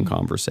statements in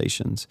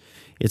conversations.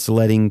 It's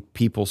letting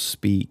people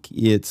speak.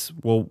 It's,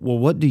 well,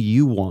 what do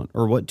you want?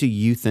 Or what do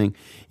you think?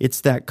 It's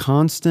that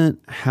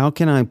constant, how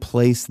can I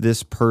place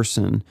this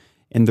person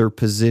in their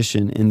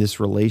position in this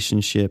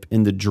relationship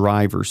in the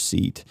driver's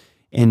seat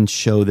and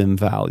show them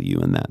value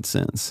in that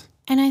sense?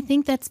 And I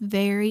think that's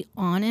very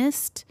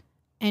honest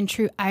and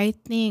true. I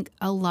think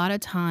a lot of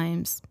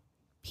times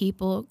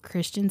people,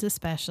 Christians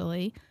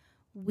especially,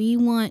 we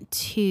want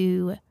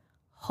to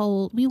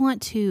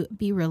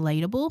be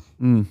relatable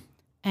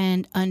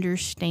and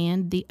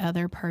understand the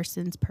other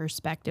person's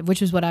perspective,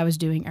 which is what I was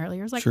doing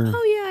earlier. I was like, oh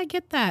yeah, I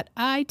get that.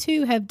 I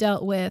too have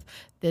dealt with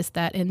this,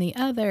 that, and the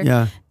other.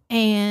 Yeah.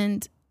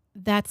 And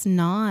that's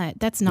not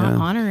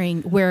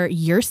honoring where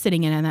you're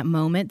sitting in that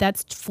moment.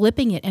 That's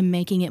flipping it and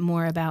making it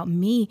more about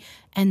me.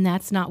 And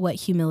that's not what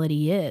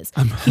humility is.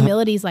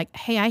 Humility is like,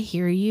 hey, I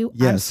hear you.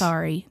 Yes. I'm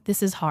sorry.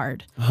 This is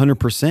hard.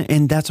 100%.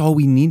 And that's all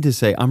we need to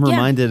say. I'm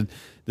reminded,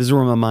 this is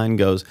where my mind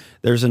goes.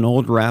 There's an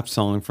old rap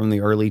song from the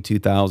early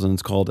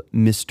 2000s called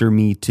Mr.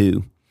 Me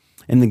Too.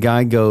 And the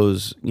guy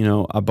goes,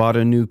 I bought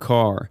a new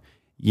car.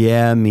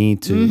 Yeah, me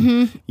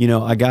too.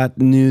 I got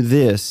new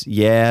this.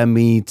 Yeah,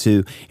 me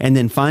too. And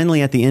then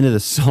finally at the end of the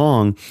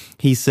song,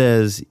 he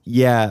says,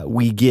 yeah,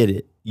 we get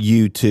it.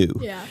 You too.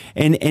 Yeah.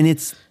 And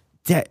it's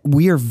that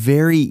we are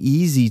very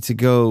easy to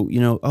go,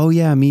 oh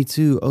yeah, me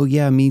too. Oh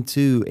yeah, me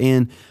too.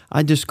 And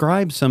I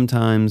describe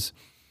sometimes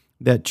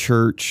that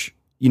church,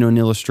 an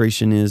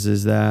illustration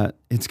is that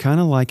it's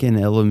kind of like an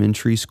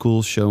elementary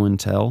school show and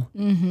tell.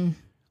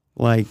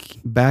 Like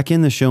back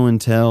in the show and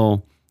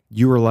tell,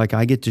 you were like,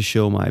 I get to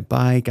show my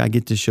bike. I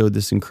get to show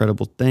this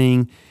incredible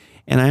thing.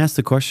 And I asked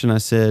the question, I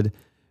said,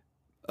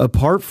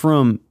 apart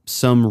from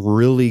some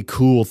really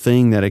cool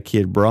thing that a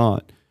kid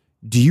brought,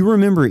 do you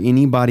remember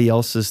anybody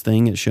else's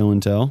thing at show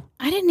and tell?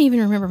 I didn't even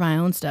remember my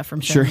own stuff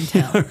from show and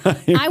tell.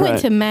 I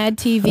went to Mad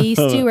TV,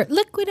 Stuart,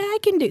 look what I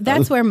can do.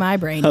 That's where my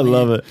brain went. I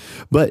love it.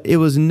 But it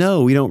was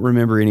we don't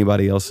remember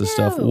anybody else's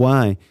stuff.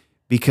 Why?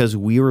 Because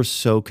we were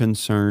so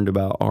concerned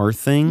about our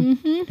thing,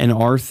 and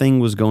our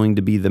thing was going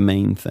to be the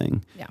main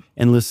thing. Yeah.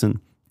 And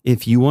listen,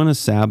 if you want to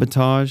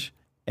sabotage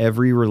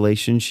every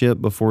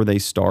relationship before they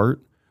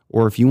start,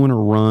 or if you want to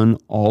run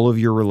all of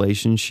your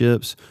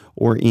relationships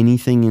or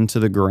anything into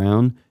the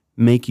ground,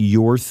 make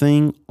your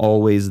thing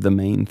always the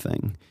main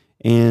thing.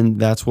 And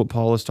that's what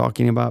Paul is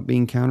talking about,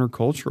 being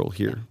countercultural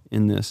here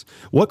in this.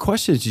 What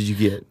questions did you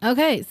get?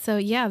 Okay, so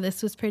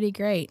this was pretty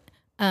great.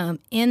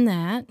 In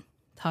that,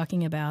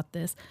 talking about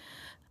this,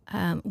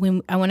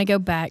 when I want to go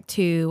back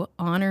to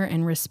honor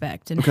and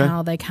respect and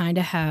how they kind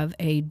of have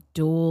a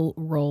dual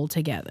role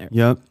together.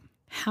 Yep.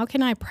 How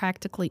can I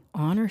practically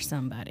honor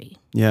somebody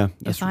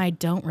if I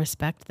don't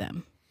respect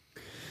them?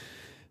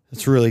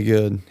 That's really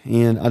good.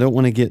 And I don't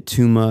want to get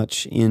too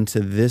much into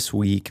this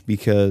week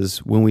because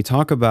when we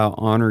talk about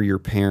honor your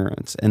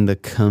parents and the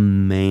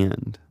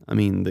command,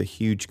 the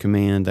huge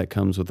command that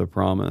comes with a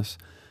promise,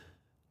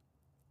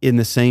 in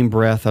the same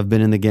breath, I've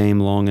been in the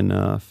game long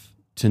enough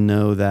to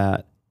know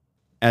that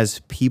as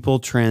people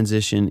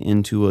transition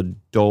into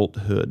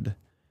adulthood,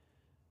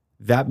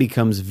 that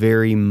becomes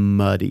very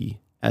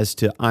muddy as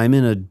to I'm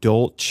an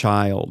adult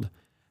child.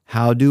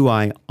 How do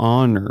I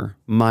honor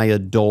my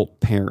adult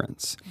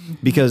parents?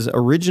 Because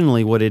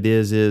originally what it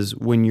is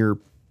when you're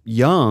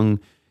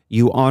young,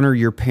 you honor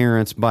your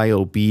parents by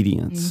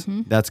obedience.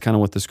 That's kind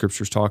of what the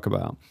scriptures talk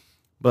about.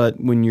 But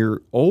when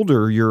you're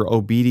older, your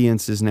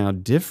obedience is now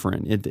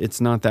different. It's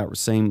not that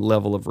same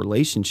level of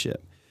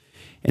relationship.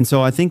 And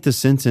so I think the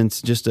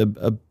sentence, just a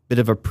bit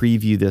of a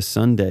preview this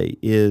Sunday,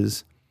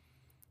 is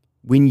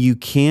when you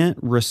can't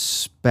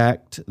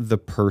respect the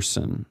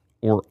person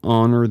or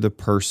honor the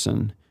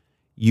person,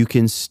 you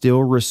can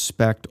still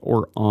respect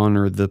or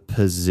honor the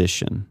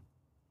position.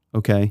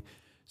 Okay?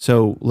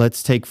 So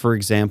let's take, for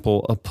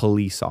example, a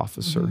police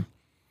officer.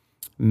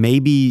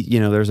 Maybe,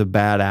 there's a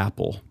bad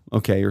apple,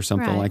 or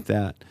something like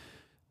that.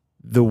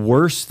 The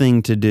worst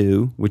thing to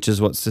do, which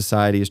is what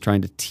society is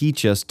trying to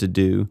teach us to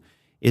do,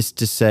 is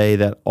to say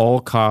that all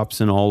cops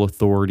and all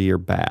authority are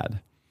bad.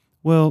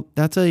 Well,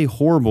 that's a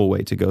horrible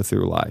way to go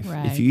through life.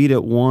 Right. If you eat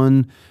at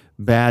one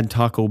bad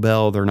Taco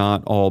Bell, they're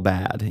not all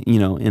bad,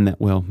 in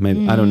that,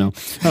 maybe, I don't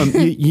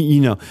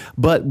know.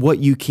 But what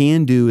you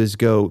can do is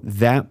go,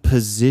 that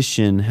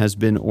position has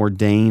been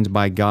ordained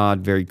by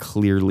God very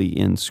clearly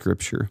in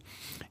Scripture.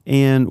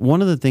 And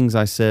one of the things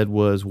I said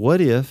was,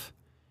 what if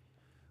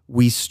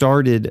we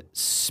started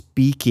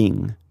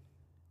speaking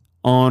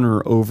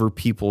honor over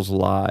people's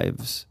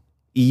lives,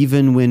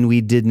 even when we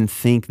didn't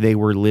think they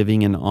were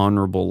living an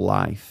honorable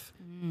life?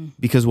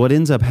 Because what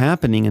ends up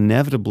happening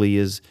inevitably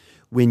is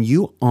when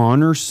you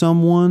honor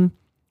someone,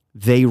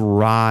 they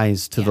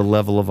rise to the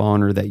level of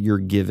honor that you're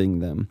giving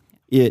them.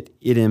 It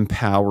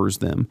empowers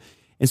them.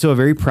 And so a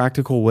very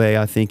practical way,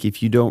 I think,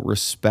 if you don't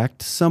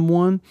respect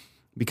someone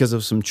because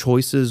of some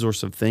choices or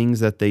some things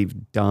that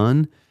they've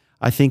done,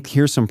 I think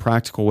here's some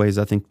practical ways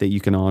I think that you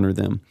can honor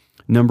them.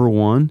 Number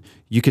one,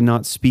 you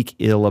cannot speak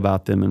ill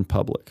about them in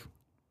public.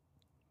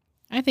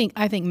 I think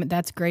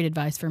that's great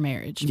advice for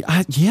marriage.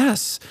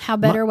 Yes. How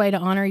better way to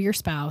honor your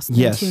spouse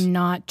than to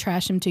not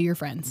trash them to your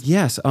friends?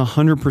 Yes,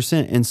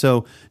 100%. And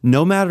so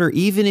no matter,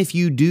 even if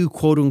you do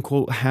quote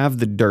unquote have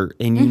the dirt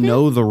and you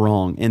know the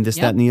wrong and this,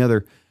 that, and the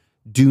other,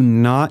 do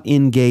not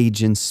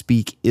engage and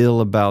speak ill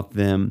about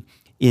them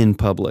in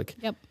public.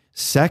 Yep.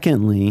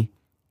 Secondly,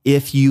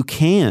 if you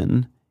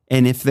can,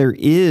 and if there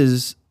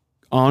is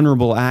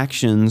honorable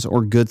actions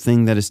or good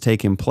thing that has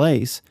taken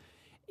place,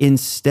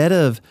 instead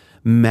of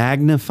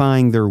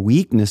magnifying their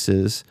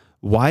weaknesses,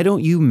 why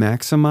don't you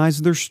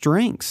maximize their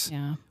strengths?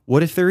 Yeah.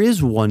 What if there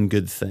is one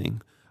good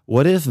thing?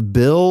 What if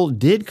Bill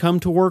did come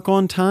to work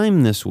on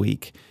time this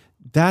week?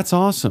 That's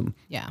awesome.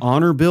 Yeah.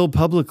 Honor Bill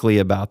publicly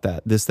about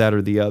that, this, that,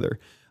 or the other.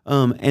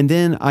 And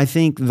then I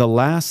think the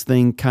last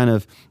thing kind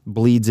of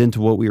bleeds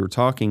into what we were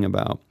talking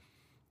about.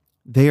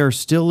 They are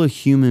still a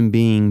human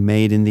being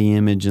made in the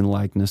image and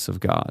likeness of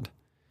God.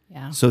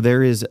 Yeah. So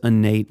there is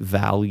innate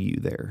value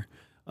there.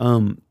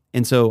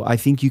 And so I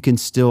think you can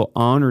still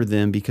honor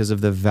them because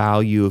of the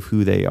value of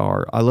who they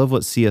are. I love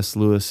what C.S.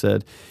 Lewis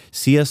said.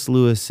 C.S.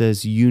 Lewis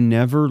says, you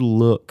never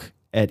look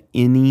at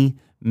any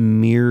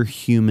mere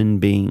human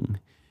being.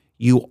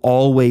 You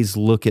always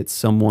look at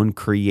someone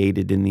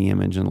created in the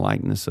image and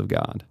likeness of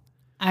God.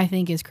 I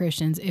think as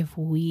Christians, if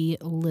we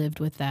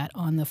lived with that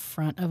on the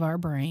front of our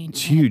brain,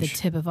 It's and at huge. the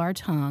tip of our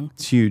tongue,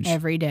 It's huge.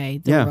 every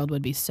day, the Yeah. world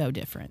would be so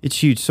different.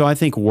 It's huge. So I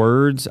think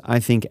words, I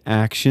think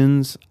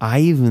actions, I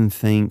even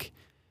think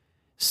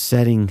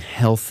setting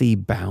healthy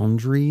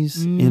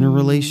boundaries in a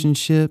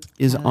relationship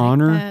is I like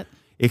honor, that.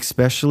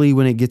 especially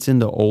when it gets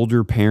into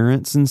older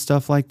parents and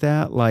stuff like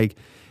that. Like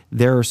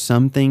there are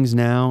some things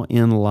now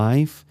in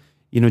life,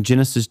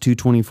 Genesis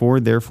 2:24,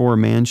 therefore a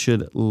man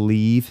should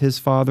leave his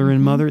father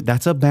and mother.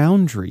 That's a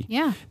boundary.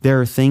 Yeah. There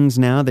are things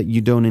now that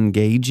you don't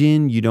engage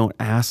in, you don't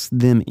ask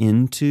them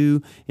into,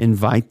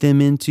 invite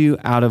them into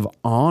out of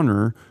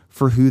honor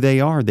for who they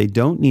are. They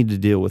don't need to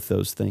deal with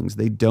those things.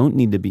 They don't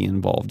need to be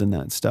involved in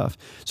that stuff.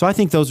 So I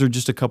think those are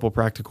just a couple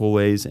practical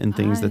ways and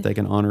things that they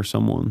can honor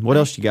someone. What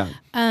else you got?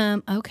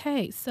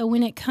 Okay. So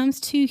when it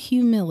comes to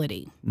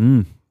humility,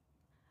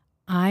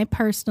 I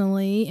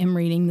personally am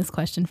reading this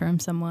question from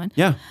someone.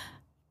 Yeah.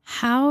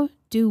 How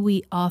do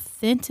we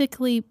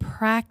authentically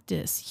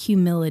practice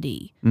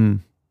humility?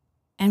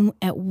 And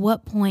at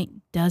what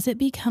point does it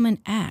become an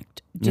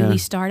act? Do Yeah. we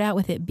start out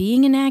with it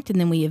being an act and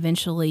then we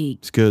eventually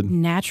It's good.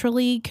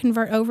 naturally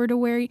convert over to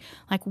where,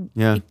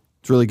 Yeah.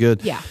 It's really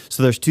good. Yeah.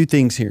 So there's two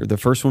things here. The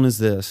first one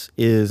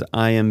is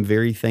I am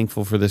very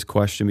thankful for this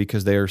question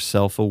because they are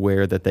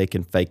self-aware that they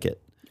can fake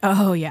it.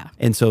 oh, yeah.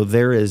 And so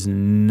there is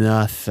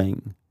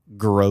nothing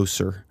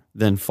grosser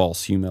than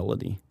false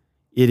humility.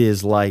 It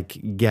is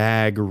like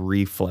gag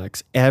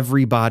reflex.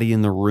 Everybody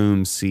in the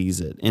room sees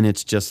it, and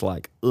it's just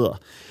like,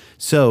 ugh.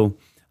 So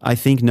I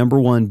think number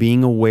one,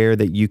 being aware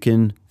that you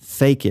can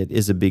fake it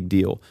is a big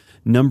deal.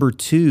 Number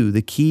two,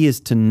 the key is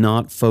to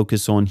not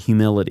focus on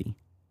humility.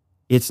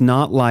 It's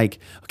not like,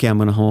 okay, I'm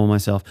going to humble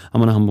myself. I'm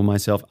going to humble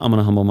myself. I'm going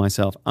to humble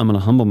myself. I'm going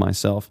to humble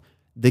myself.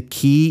 The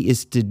key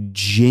is to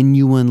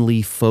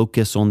genuinely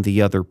focus on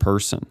the other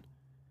person,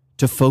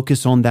 to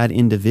focus on that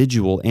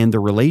individual and the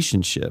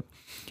relationship.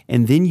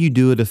 And then you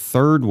do it a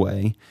third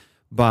way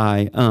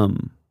by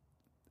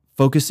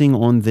focusing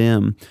on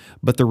them.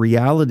 But the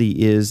reality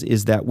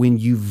is that when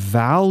you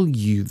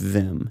value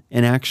them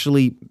and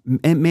actually,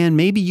 and man,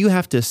 maybe you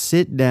have to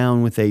sit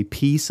down with a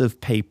piece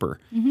of paper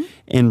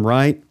and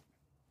write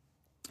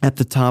at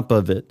the top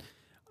of it,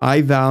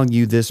 I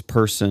value this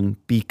person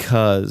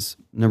because,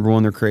 number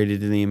one, they're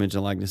created in the image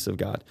and likeness of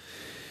God.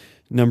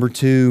 Number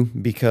two,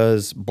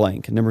 because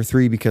blank. Number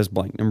three, because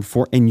blank. Number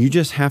four, and you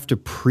just have to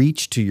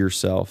preach to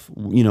yourself,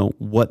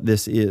 what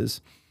this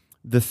is.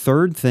 The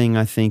third thing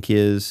I think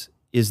is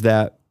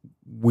that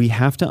we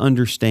have to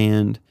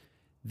understand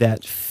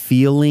that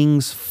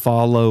feelings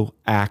follow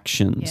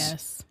actions.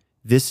 Yes.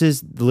 This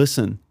is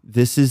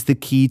the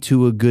key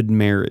to a good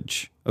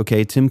marriage.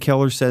 Okay, Tim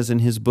Keller says in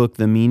his book,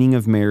 The Meaning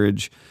of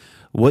Marriage,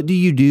 what do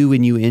you do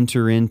when you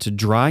enter into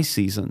dry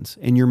seasons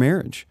in your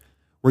marriage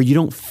where you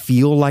don't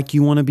feel like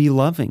you want to be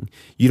loving?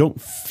 You don't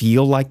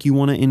feel like you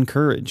want to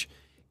encourage.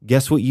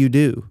 Guess what you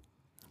do?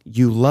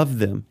 You love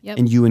them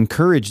and you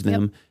encourage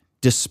them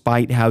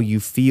despite how you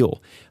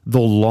feel. The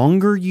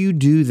longer you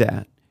do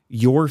that,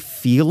 your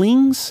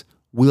feelings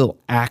will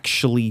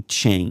actually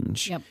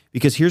change. Yep.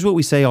 Because here's what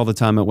we say all the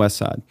time at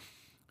Westside.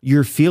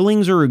 Your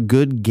feelings are a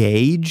good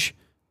gauge,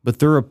 but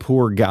they're a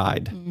poor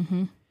guide.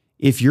 Mm-hmm.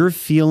 If your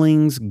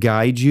feelings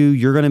guide you,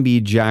 you're going to be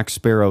Jack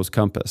Sparrow's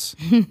compass,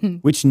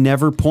 which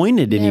never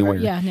pointed anywhere.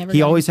 Never he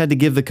did. always had to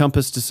give the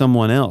compass to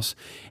someone else.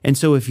 And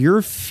so if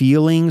your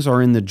feelings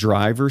are in the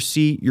driver's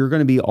seat, you're going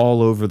to be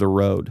all over the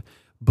road.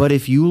 But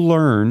if you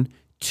learn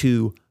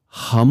to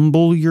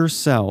humble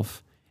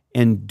yourself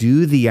and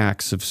do the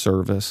acts of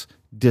service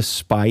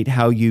despite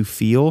how you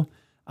feel,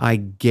 I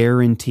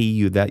guarantee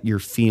you that your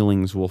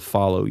feelings will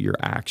follow your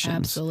actions.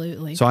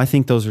 Absolutely. So I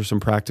think those are some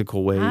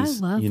practical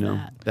ways, I love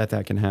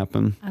that can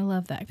happen. I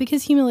love that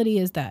because humility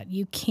is that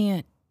you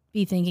can't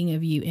be thinking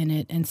of you in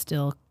it and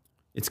still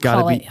It's got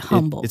to call be it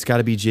humble. It's got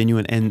to be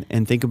genuine.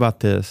 And think about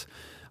this.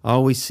 I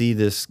always see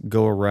this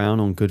go around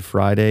on Good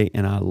Friday,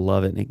 and I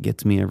love it, and it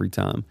gets me every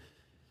time.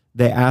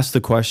 They ask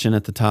the question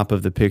at the top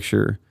of the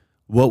picture,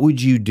 what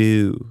would you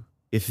do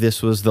if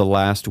this was the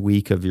last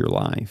week of your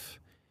life?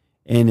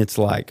 And it's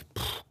like,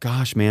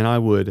 gosh, man, I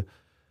would,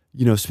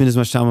 spend as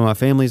much time with my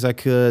family as I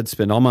could,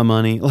 spend all my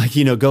money,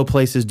 go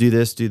places, do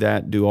this, do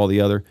that, do all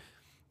the other.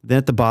 Then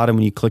at the bottom,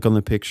 when you click on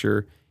the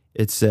picture,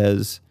 it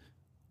says,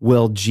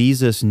 well,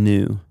 Jesus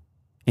knew,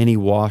 and he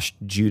washed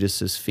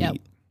Judas's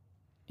feet.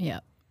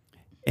 Yep.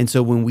 And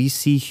so when we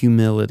see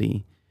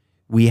humility,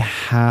 we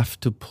have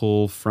to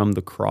pull from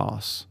the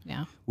cross.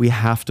 Yeah. We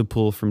have to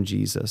pull from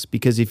Jesus,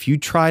 because if you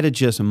try to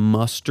just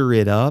muster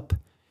it up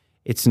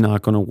it's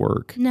not going to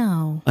work.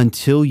 No.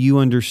 Until you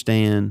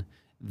understand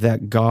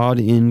that God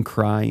in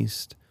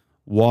Christ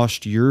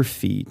washed your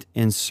feet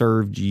and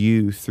served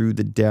you through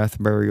the death,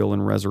 burial,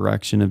 and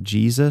resurrection of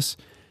Jesus,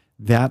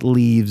 that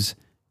leaves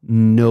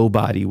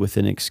nobody with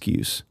an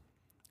excuse.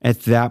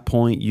 At that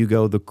point, you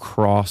go, the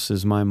cross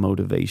is my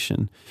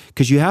motivation.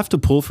 Because you have to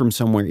pull from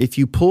somewhere. If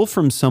you pull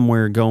from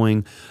somewhere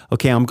going,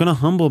 okay, I'm going to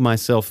humble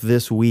myself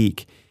this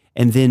week,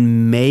 and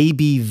then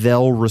maybe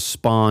they'll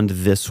respond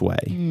this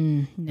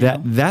way.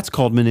 No. That's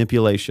called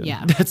manipulation.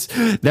 Yeah.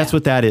 That's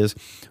what that is.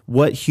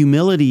 What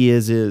humility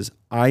is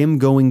I am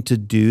going to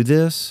do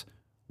this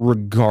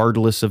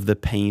regardless of the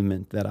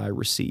payment that I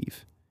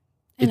receive.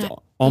 And It's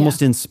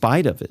almost in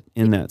spite of it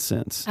in that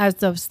sense. I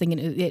was thinking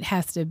it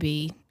has to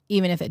be,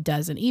 even if it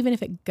doesn't, even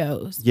if it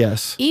goes.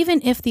 Yes.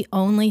 Even if the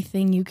only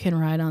thing you can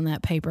write on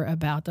that paper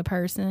about the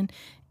person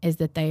is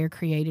that they are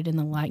created in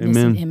the likeness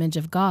Amen. and image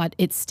of God,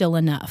 it's still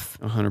enough.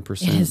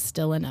 100%. It is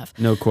still enough.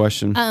 No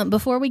question.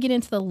 Before we get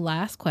into the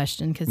last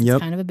question, because it's Yep.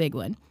 kind of a big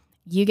one,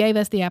 you gave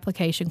us the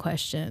application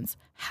questions.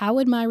 How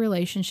would my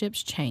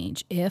relationships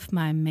change if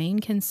my main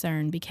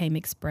concern became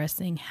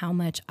expressing how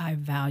much I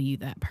value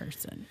that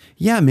person?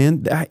 Yeah,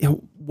 man.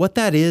 What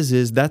that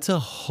is that's a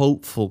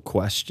hopeful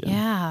question.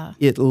 Yeah.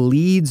 It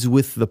leads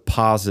with the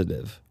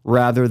positive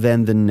rather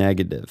than the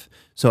negative.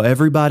 So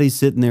everybody's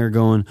sitting there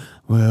going,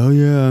 well,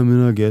 yeah, I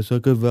mean, I guess I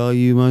could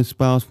value my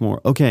spouse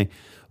more. Okay.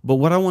 But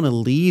what I want to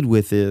lead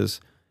with is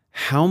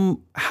how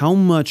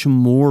much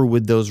more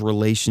would those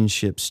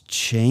relationships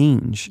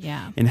change?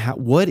 Yeah. And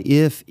what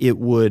if it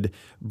would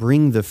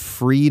bring the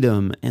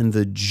freedom and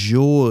the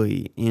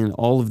joy and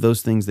all of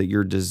those things that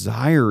you're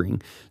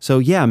desiring? So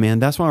yeah, man,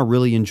 that's why I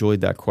really enjoyed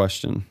that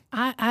question.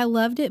 I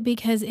loved it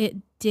because it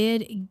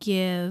did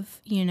give,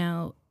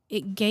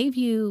 it gave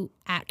you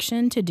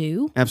action to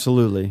do,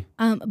 Absolutely.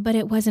 but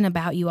it wasn't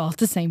about you all at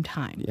the same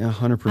time. Yeah,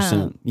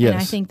 100%. Yes. And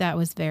I think that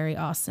was very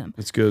awesome.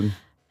 That's good.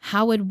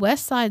 How would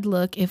Westside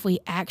look if we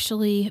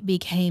actually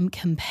became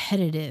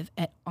competitive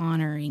at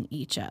honoring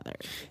each other?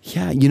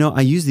 Yeah,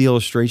 I use the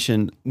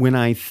illustration when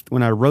I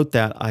wrote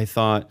that. I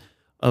thought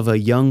of a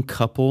young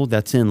couple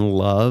that's in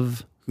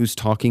love who's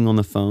talking on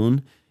the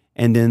phone,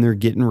 and then they're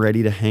getting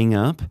ready to hang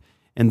up,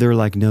 and they're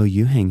like, "No,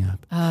 you hang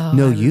up. Oh,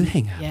 No, you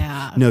hang up.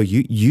 Yeah. No,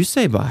 you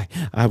say bye.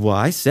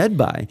 I said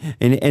bye."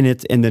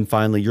 And then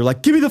finally you're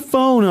like, "Give me the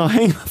phone. I'll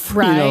hang up."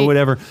 Right.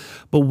 Whatever.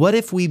 But what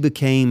if we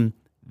became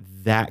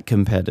that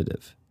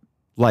competitive?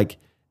 Like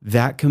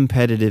that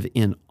competitive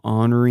in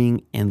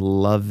honoring and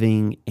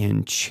loving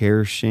and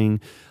cherishing.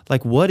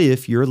 Like, what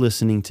if you're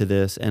listening to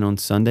this and on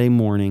Sunday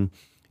morning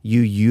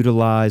you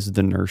utilize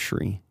the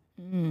nursery?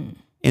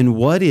 And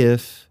what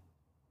if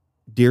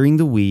during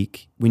the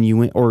week when you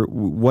went, or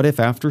what if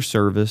after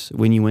service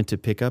when you went to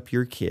pick up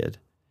your kid,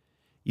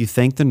 you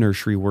thanked the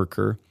nursery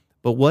worker,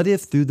 but what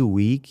if through the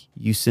week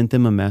you sent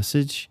them a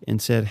message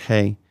and said,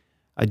 "Hey,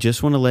 I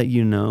just want to let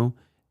you know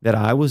that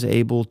I was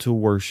able to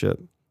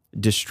worship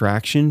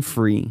distraction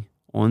free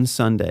on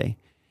Sunday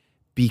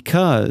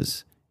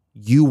because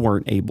you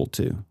weren't able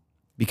to,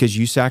 because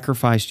you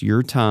sacrificed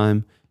your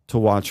time to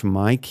watch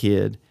my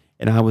kid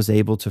and I was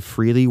able to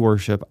freely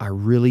worship. I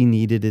really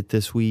needed it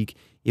this week.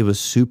 It was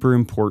super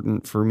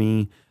important for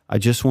me. I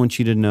just want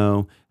you to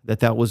know that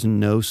that was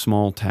no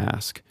small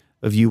task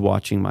of you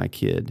watching my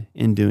kid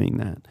and doing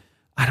that."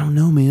 I don't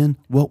know, man.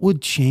 What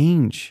would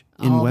change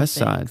in All the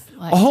Westside? things.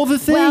 Like- All the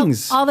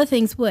things. Well, all the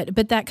things would,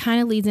 but that kind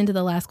of leads into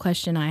the last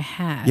question I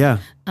had. Yeah.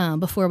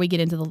 Before we get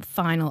into the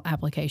final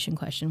application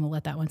question, we'll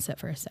let that one sit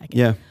for a second.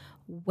 Yeah.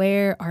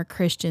 Where are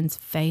Christians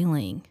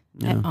failing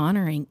at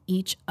honoring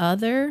each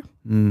other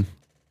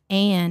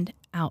and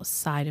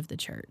outside of the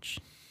church?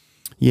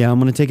 Yeah, I'm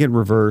going to take it in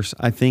reverse.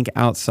 I think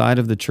outside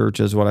of the church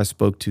is what I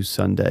spoke to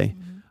Sunday.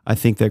 I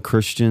think that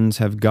Christians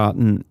have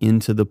gotten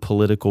into the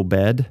political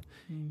bed.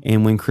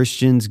 And when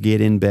Christians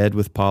get in bed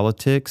with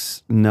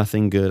politics,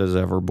 nothing good is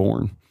ever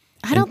born.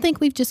 I don't think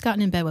we've just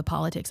gotten in bed with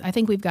politics. I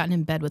think we've gotten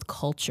in bed with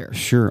culture.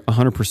 Sure,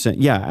 100%.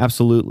 Yeah,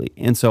 absolutely.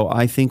 And so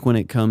I think when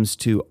it comes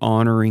to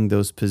honoring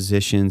those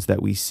positions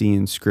that we see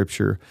in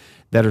Scripture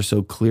that are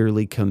so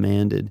clearly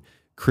commanded,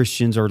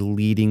 Christians are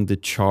leading the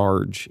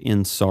charge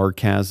in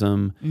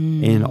sarcasm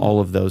and all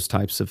of those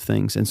types of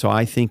things. And so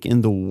I think in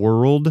the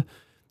world,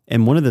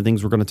 and one of the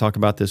things we're going to talk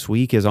about this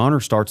week is honor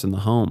starts in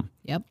the home.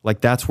 Yep.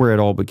 Like that's where it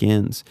all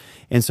begins.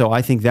 And so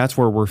I think that's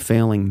where we're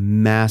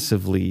failing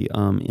massively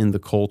in the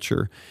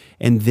culture.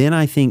 And then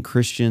I think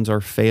Christians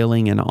are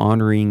failing in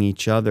honoring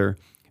each other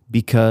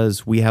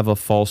because we have a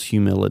false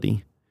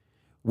humility.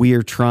 We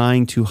are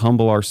trying to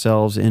humble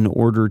ourselves in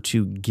order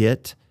to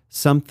get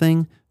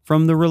something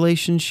from the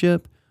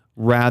relationship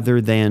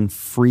rather than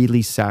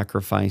freely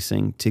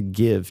sacrificing to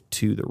give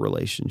to the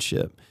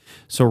relationship.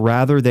 So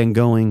rather than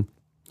going,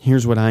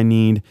 "Here's what I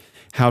need,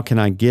 how can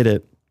I get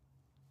it?"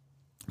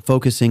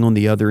 focusing on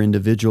the other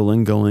individual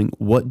and going,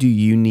 "What do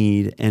you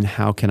need and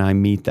how can I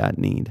meet that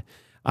need?"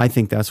 I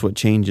think that's what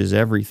changes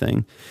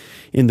everything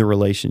in the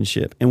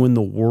relationship. And when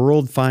the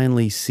world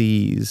finally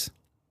sees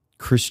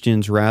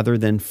Christians, rather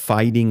than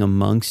fighting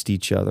amongst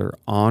each other,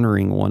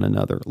 honoring one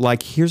another.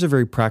 Like, here's a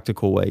very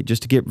practical way,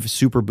 just to get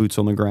super boots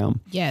on the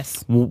ground.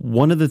 Yes.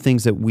 One of the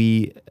things that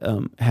we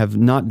have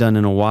not done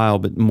in a while,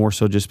 but more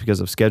so just because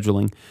of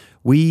scheduling,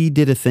 we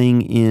did a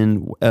thing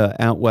in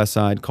out West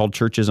Side called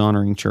Churches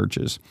Honoring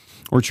Churches,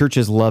 or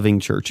Churches Loving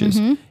Churches.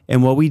 Mm-hmm.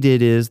 And what we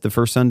did is, the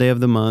first Sunday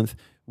of the month,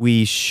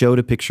 we showed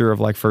a picture of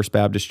like First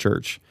Baptist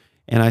Church.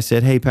 And I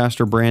said, hey,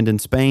 Pastor Brandon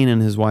Spain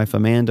and his wife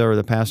Amanda are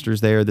the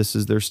pastors there. This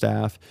is their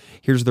staff.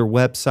 Here's their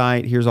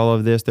website. Here's all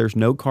of this. There's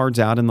note cards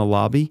out in the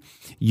lobby.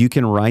 You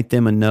can write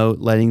them a note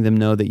letting them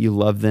know that you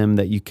love them,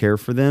 that you care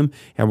for them.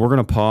 And we're going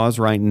to pause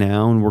right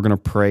now and we're going to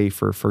pray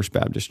for First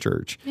Baptist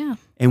Church. Yeah.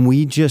 And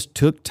we just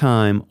took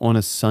time on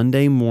a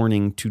Sunday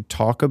morning to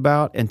talk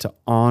about and to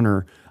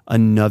honor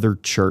another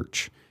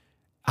church.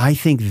 I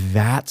think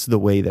that's the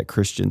way that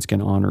Christians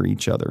can honor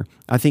each other.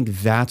 I think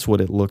that's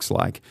what it looks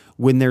like.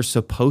 When there's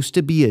supposed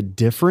to be a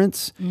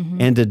difference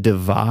and a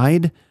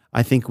divide,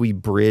 I think we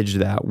bridge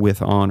that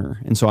with honor.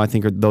 And so I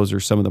think those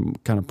are some of the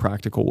kind of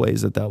practical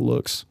ways that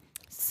looks.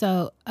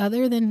 So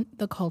other than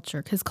the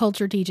culture, because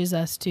culture teaches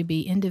us to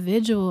be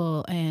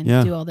individual and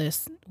do all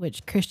this,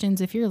 which Christians,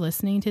 if you're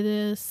listening to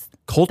this,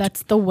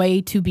 that's the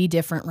way to be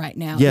different right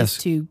now, is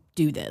to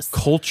do this.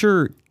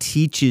 Culture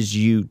teaches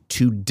you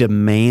to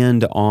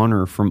demand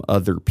honor from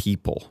other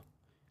people.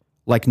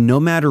 Like, no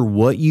matter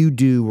what you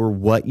do or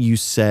what you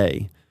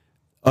say,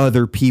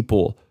 other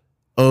people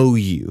owe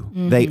you.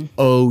 Mm-hmm. They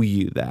owe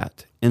you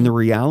that. And the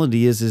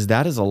reality is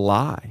that is a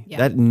lie. Yeah.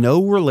 That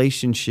no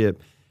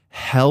relationship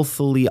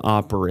healthily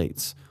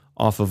operates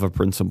off of a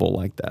principle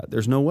like that.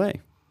 There's no way.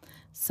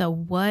 So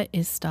what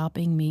is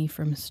stopping me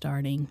from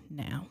starting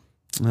now?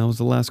 That was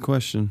the last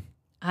question.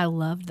 I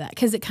love that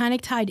because it kind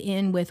of tied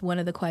in with one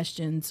of the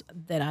questions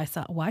that I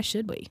thought, why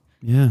should we?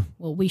 Yeah.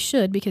 Well, we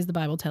should because the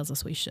Bible tells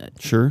us we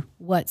should. Sure.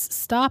 What's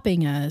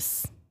stopping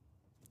us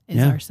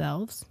is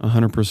ourselves.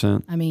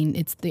 100%. I mean,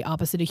 it's the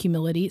opposite of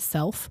humility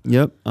itself.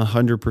 Yep,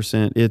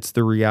 100%. It's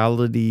the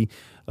reality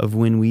of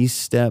when we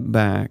step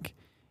back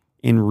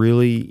and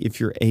really, if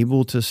you're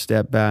able to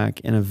step back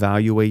and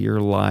evaluate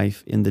your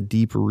life in the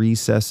deep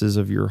recesses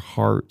of your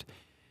heart,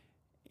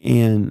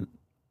 and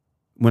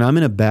when I'm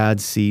in a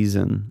bad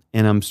season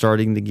and I'm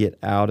starting to get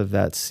out of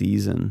that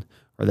season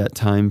or that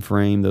time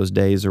frame, those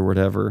days or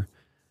whatever,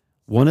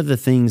 one of the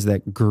things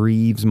that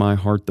grieves my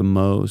heart the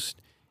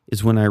most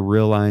is when I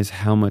realize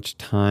how much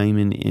time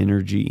and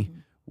energy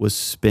was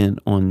spent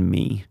on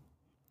me.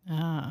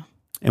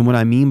 And what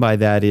I mean by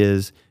that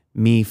is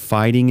me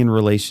fighting in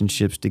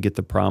relationships to get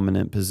the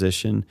prominent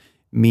position,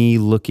 me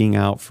looking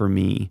out for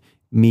me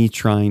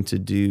trying to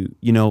do,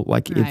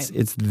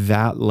 it's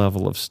that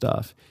level of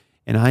stuff.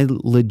 And I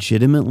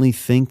legitimately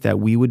think that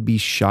we would be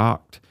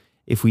shocked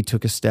if we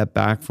took a step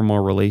back from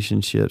our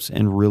relationships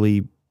and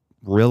really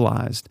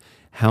realized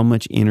how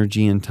much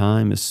energy and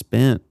time is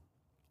spent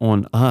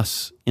on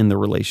us in the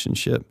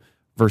relationship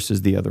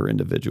versus the other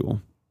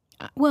individual.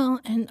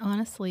 Well, and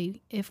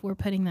honestly, if we're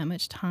putting that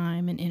much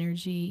time and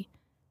energy,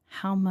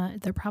 how much?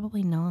 They're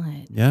probably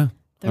not. Yeah.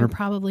 They're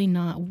probably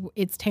not.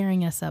 It's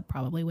tearing us up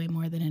probably way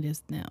more than it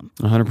is them.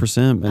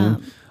 100%,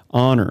 man.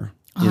 Honor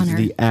is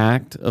the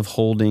act of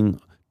holding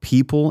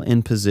people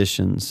and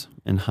positions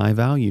in high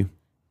value.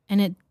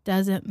 And it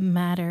doesn't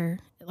matter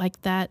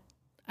like that.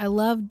 I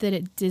love that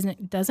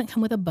it doesn't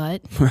come with a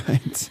but.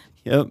 Right.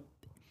 Yep.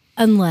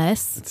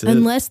 Unless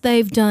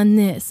they've done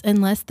this,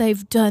 unless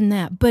they've done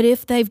that. But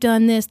if they've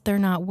done this, they're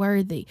not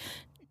worthy.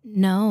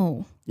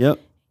 No. Yep.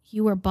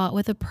 You were bought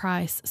with a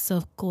price,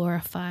 so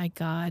glorify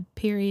God,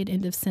 period,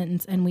 end of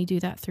sentence. And we do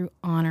that through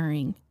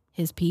honoring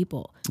his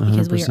people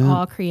because 100%. We are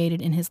all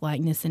created in his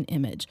likeness and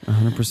image.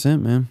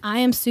 100%, man. I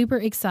am super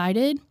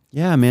excited.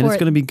 Yeah, man, it's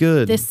going to be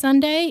good. This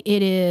Sunday,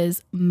 it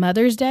is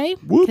Mother's Day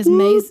because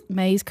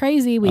May's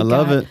crazy. We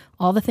love it.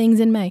 All the things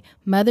in May.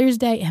 Mother's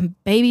Day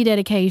and baby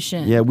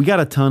dedication. Yeah, we got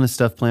a ton of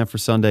stuff planned for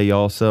Sunday,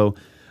 y'all. So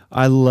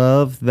I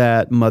love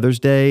that Mother's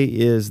Day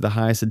is the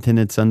highest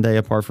attended Sunday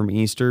apart from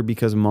Easter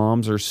because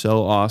moms are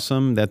so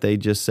awesome that they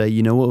just say,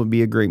 you know what would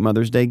be a great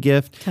Mother's Day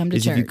gift? Come to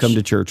church. If you come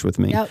to church with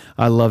me. Yep.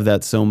 I love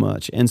that so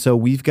much. And so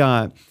we've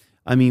got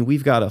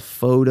a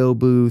photo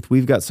booth.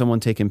 We've got someone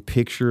taking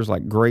pictures,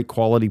 like great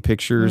quality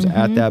pictures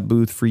at that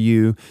booth for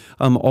you.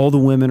 All the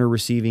women are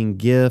receiving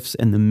gifts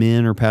and the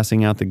men are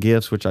passing out the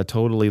gifts, which I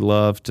totally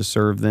love to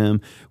serve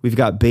them. We've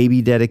got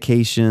baby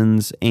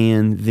dedications.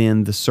 And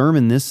then the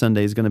sermon this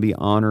Sunday is going to be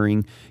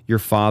honoring your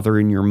father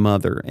and your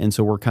mother. And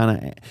so we're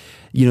kind of,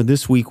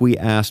 this week we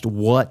asked,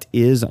 what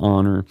is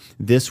honor?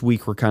 This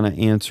week we're kind of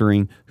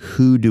answering,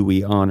 who do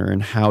we honor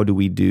and how do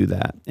we do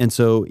that? And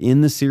so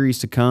in the series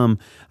to come,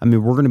 we're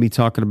going to be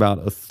talking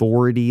about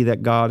authority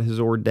that God has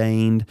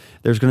ordained.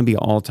 There's going to be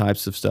all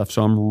types of stuff.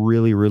 So I'm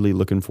really, really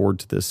looking forward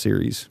to this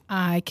series.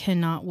 I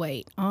cannot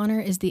wait. Honor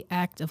is the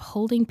act of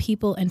holding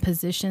people and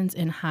positions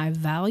in high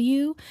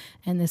value.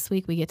 And this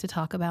week we get to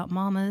talk about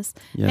mamas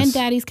and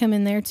daddies come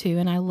in there too.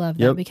 And I love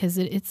that because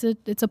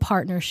it's a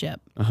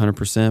partnership.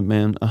 100%,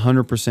 man.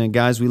 100%.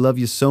 Guys, we love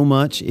you so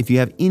much. If you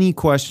have any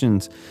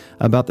questions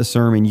about the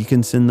sermon, you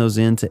can send those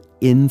in to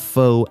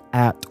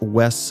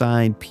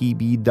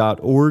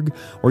info@westsidepb.org,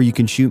 or you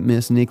can shoot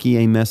Miss Nikki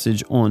a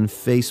message on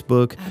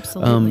Facebook.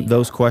 Absolutely.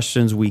 Those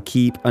questions we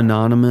keep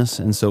anonymous,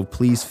 and so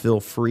please feel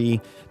free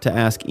to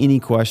ask any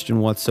question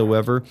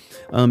whatsoever.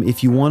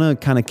 If you want to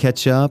kind of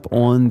catch up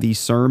on the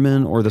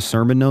sermon or the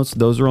sermon notes,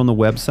 those are on the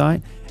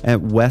website at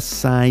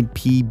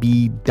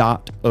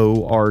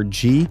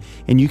westsidepb.org.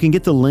 And you can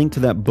get the link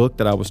to that book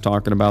that I was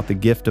talking about, The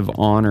Gift of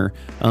Honor,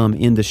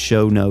 in the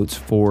show notes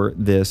for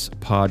this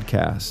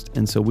podcast.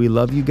 And so we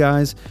love you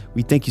guys.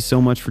 We thank you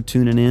so much for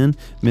tuning in.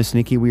 Miss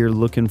Nikki, we are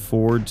looking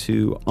forward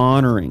to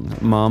honoring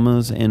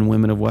mamas and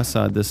women of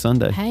Westside this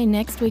Sunday. Hey,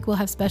 next week we'll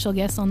have special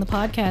guests on the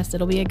podcast.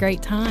 It'll be a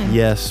great time.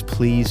 Yes,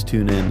 please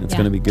tune in. It's Yeah.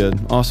 going to be good.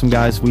 Awesome,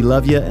 guys. We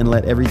love you, and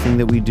let everything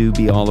that we do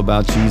be all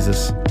about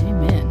Jesus.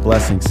 Amen.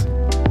 Blessings.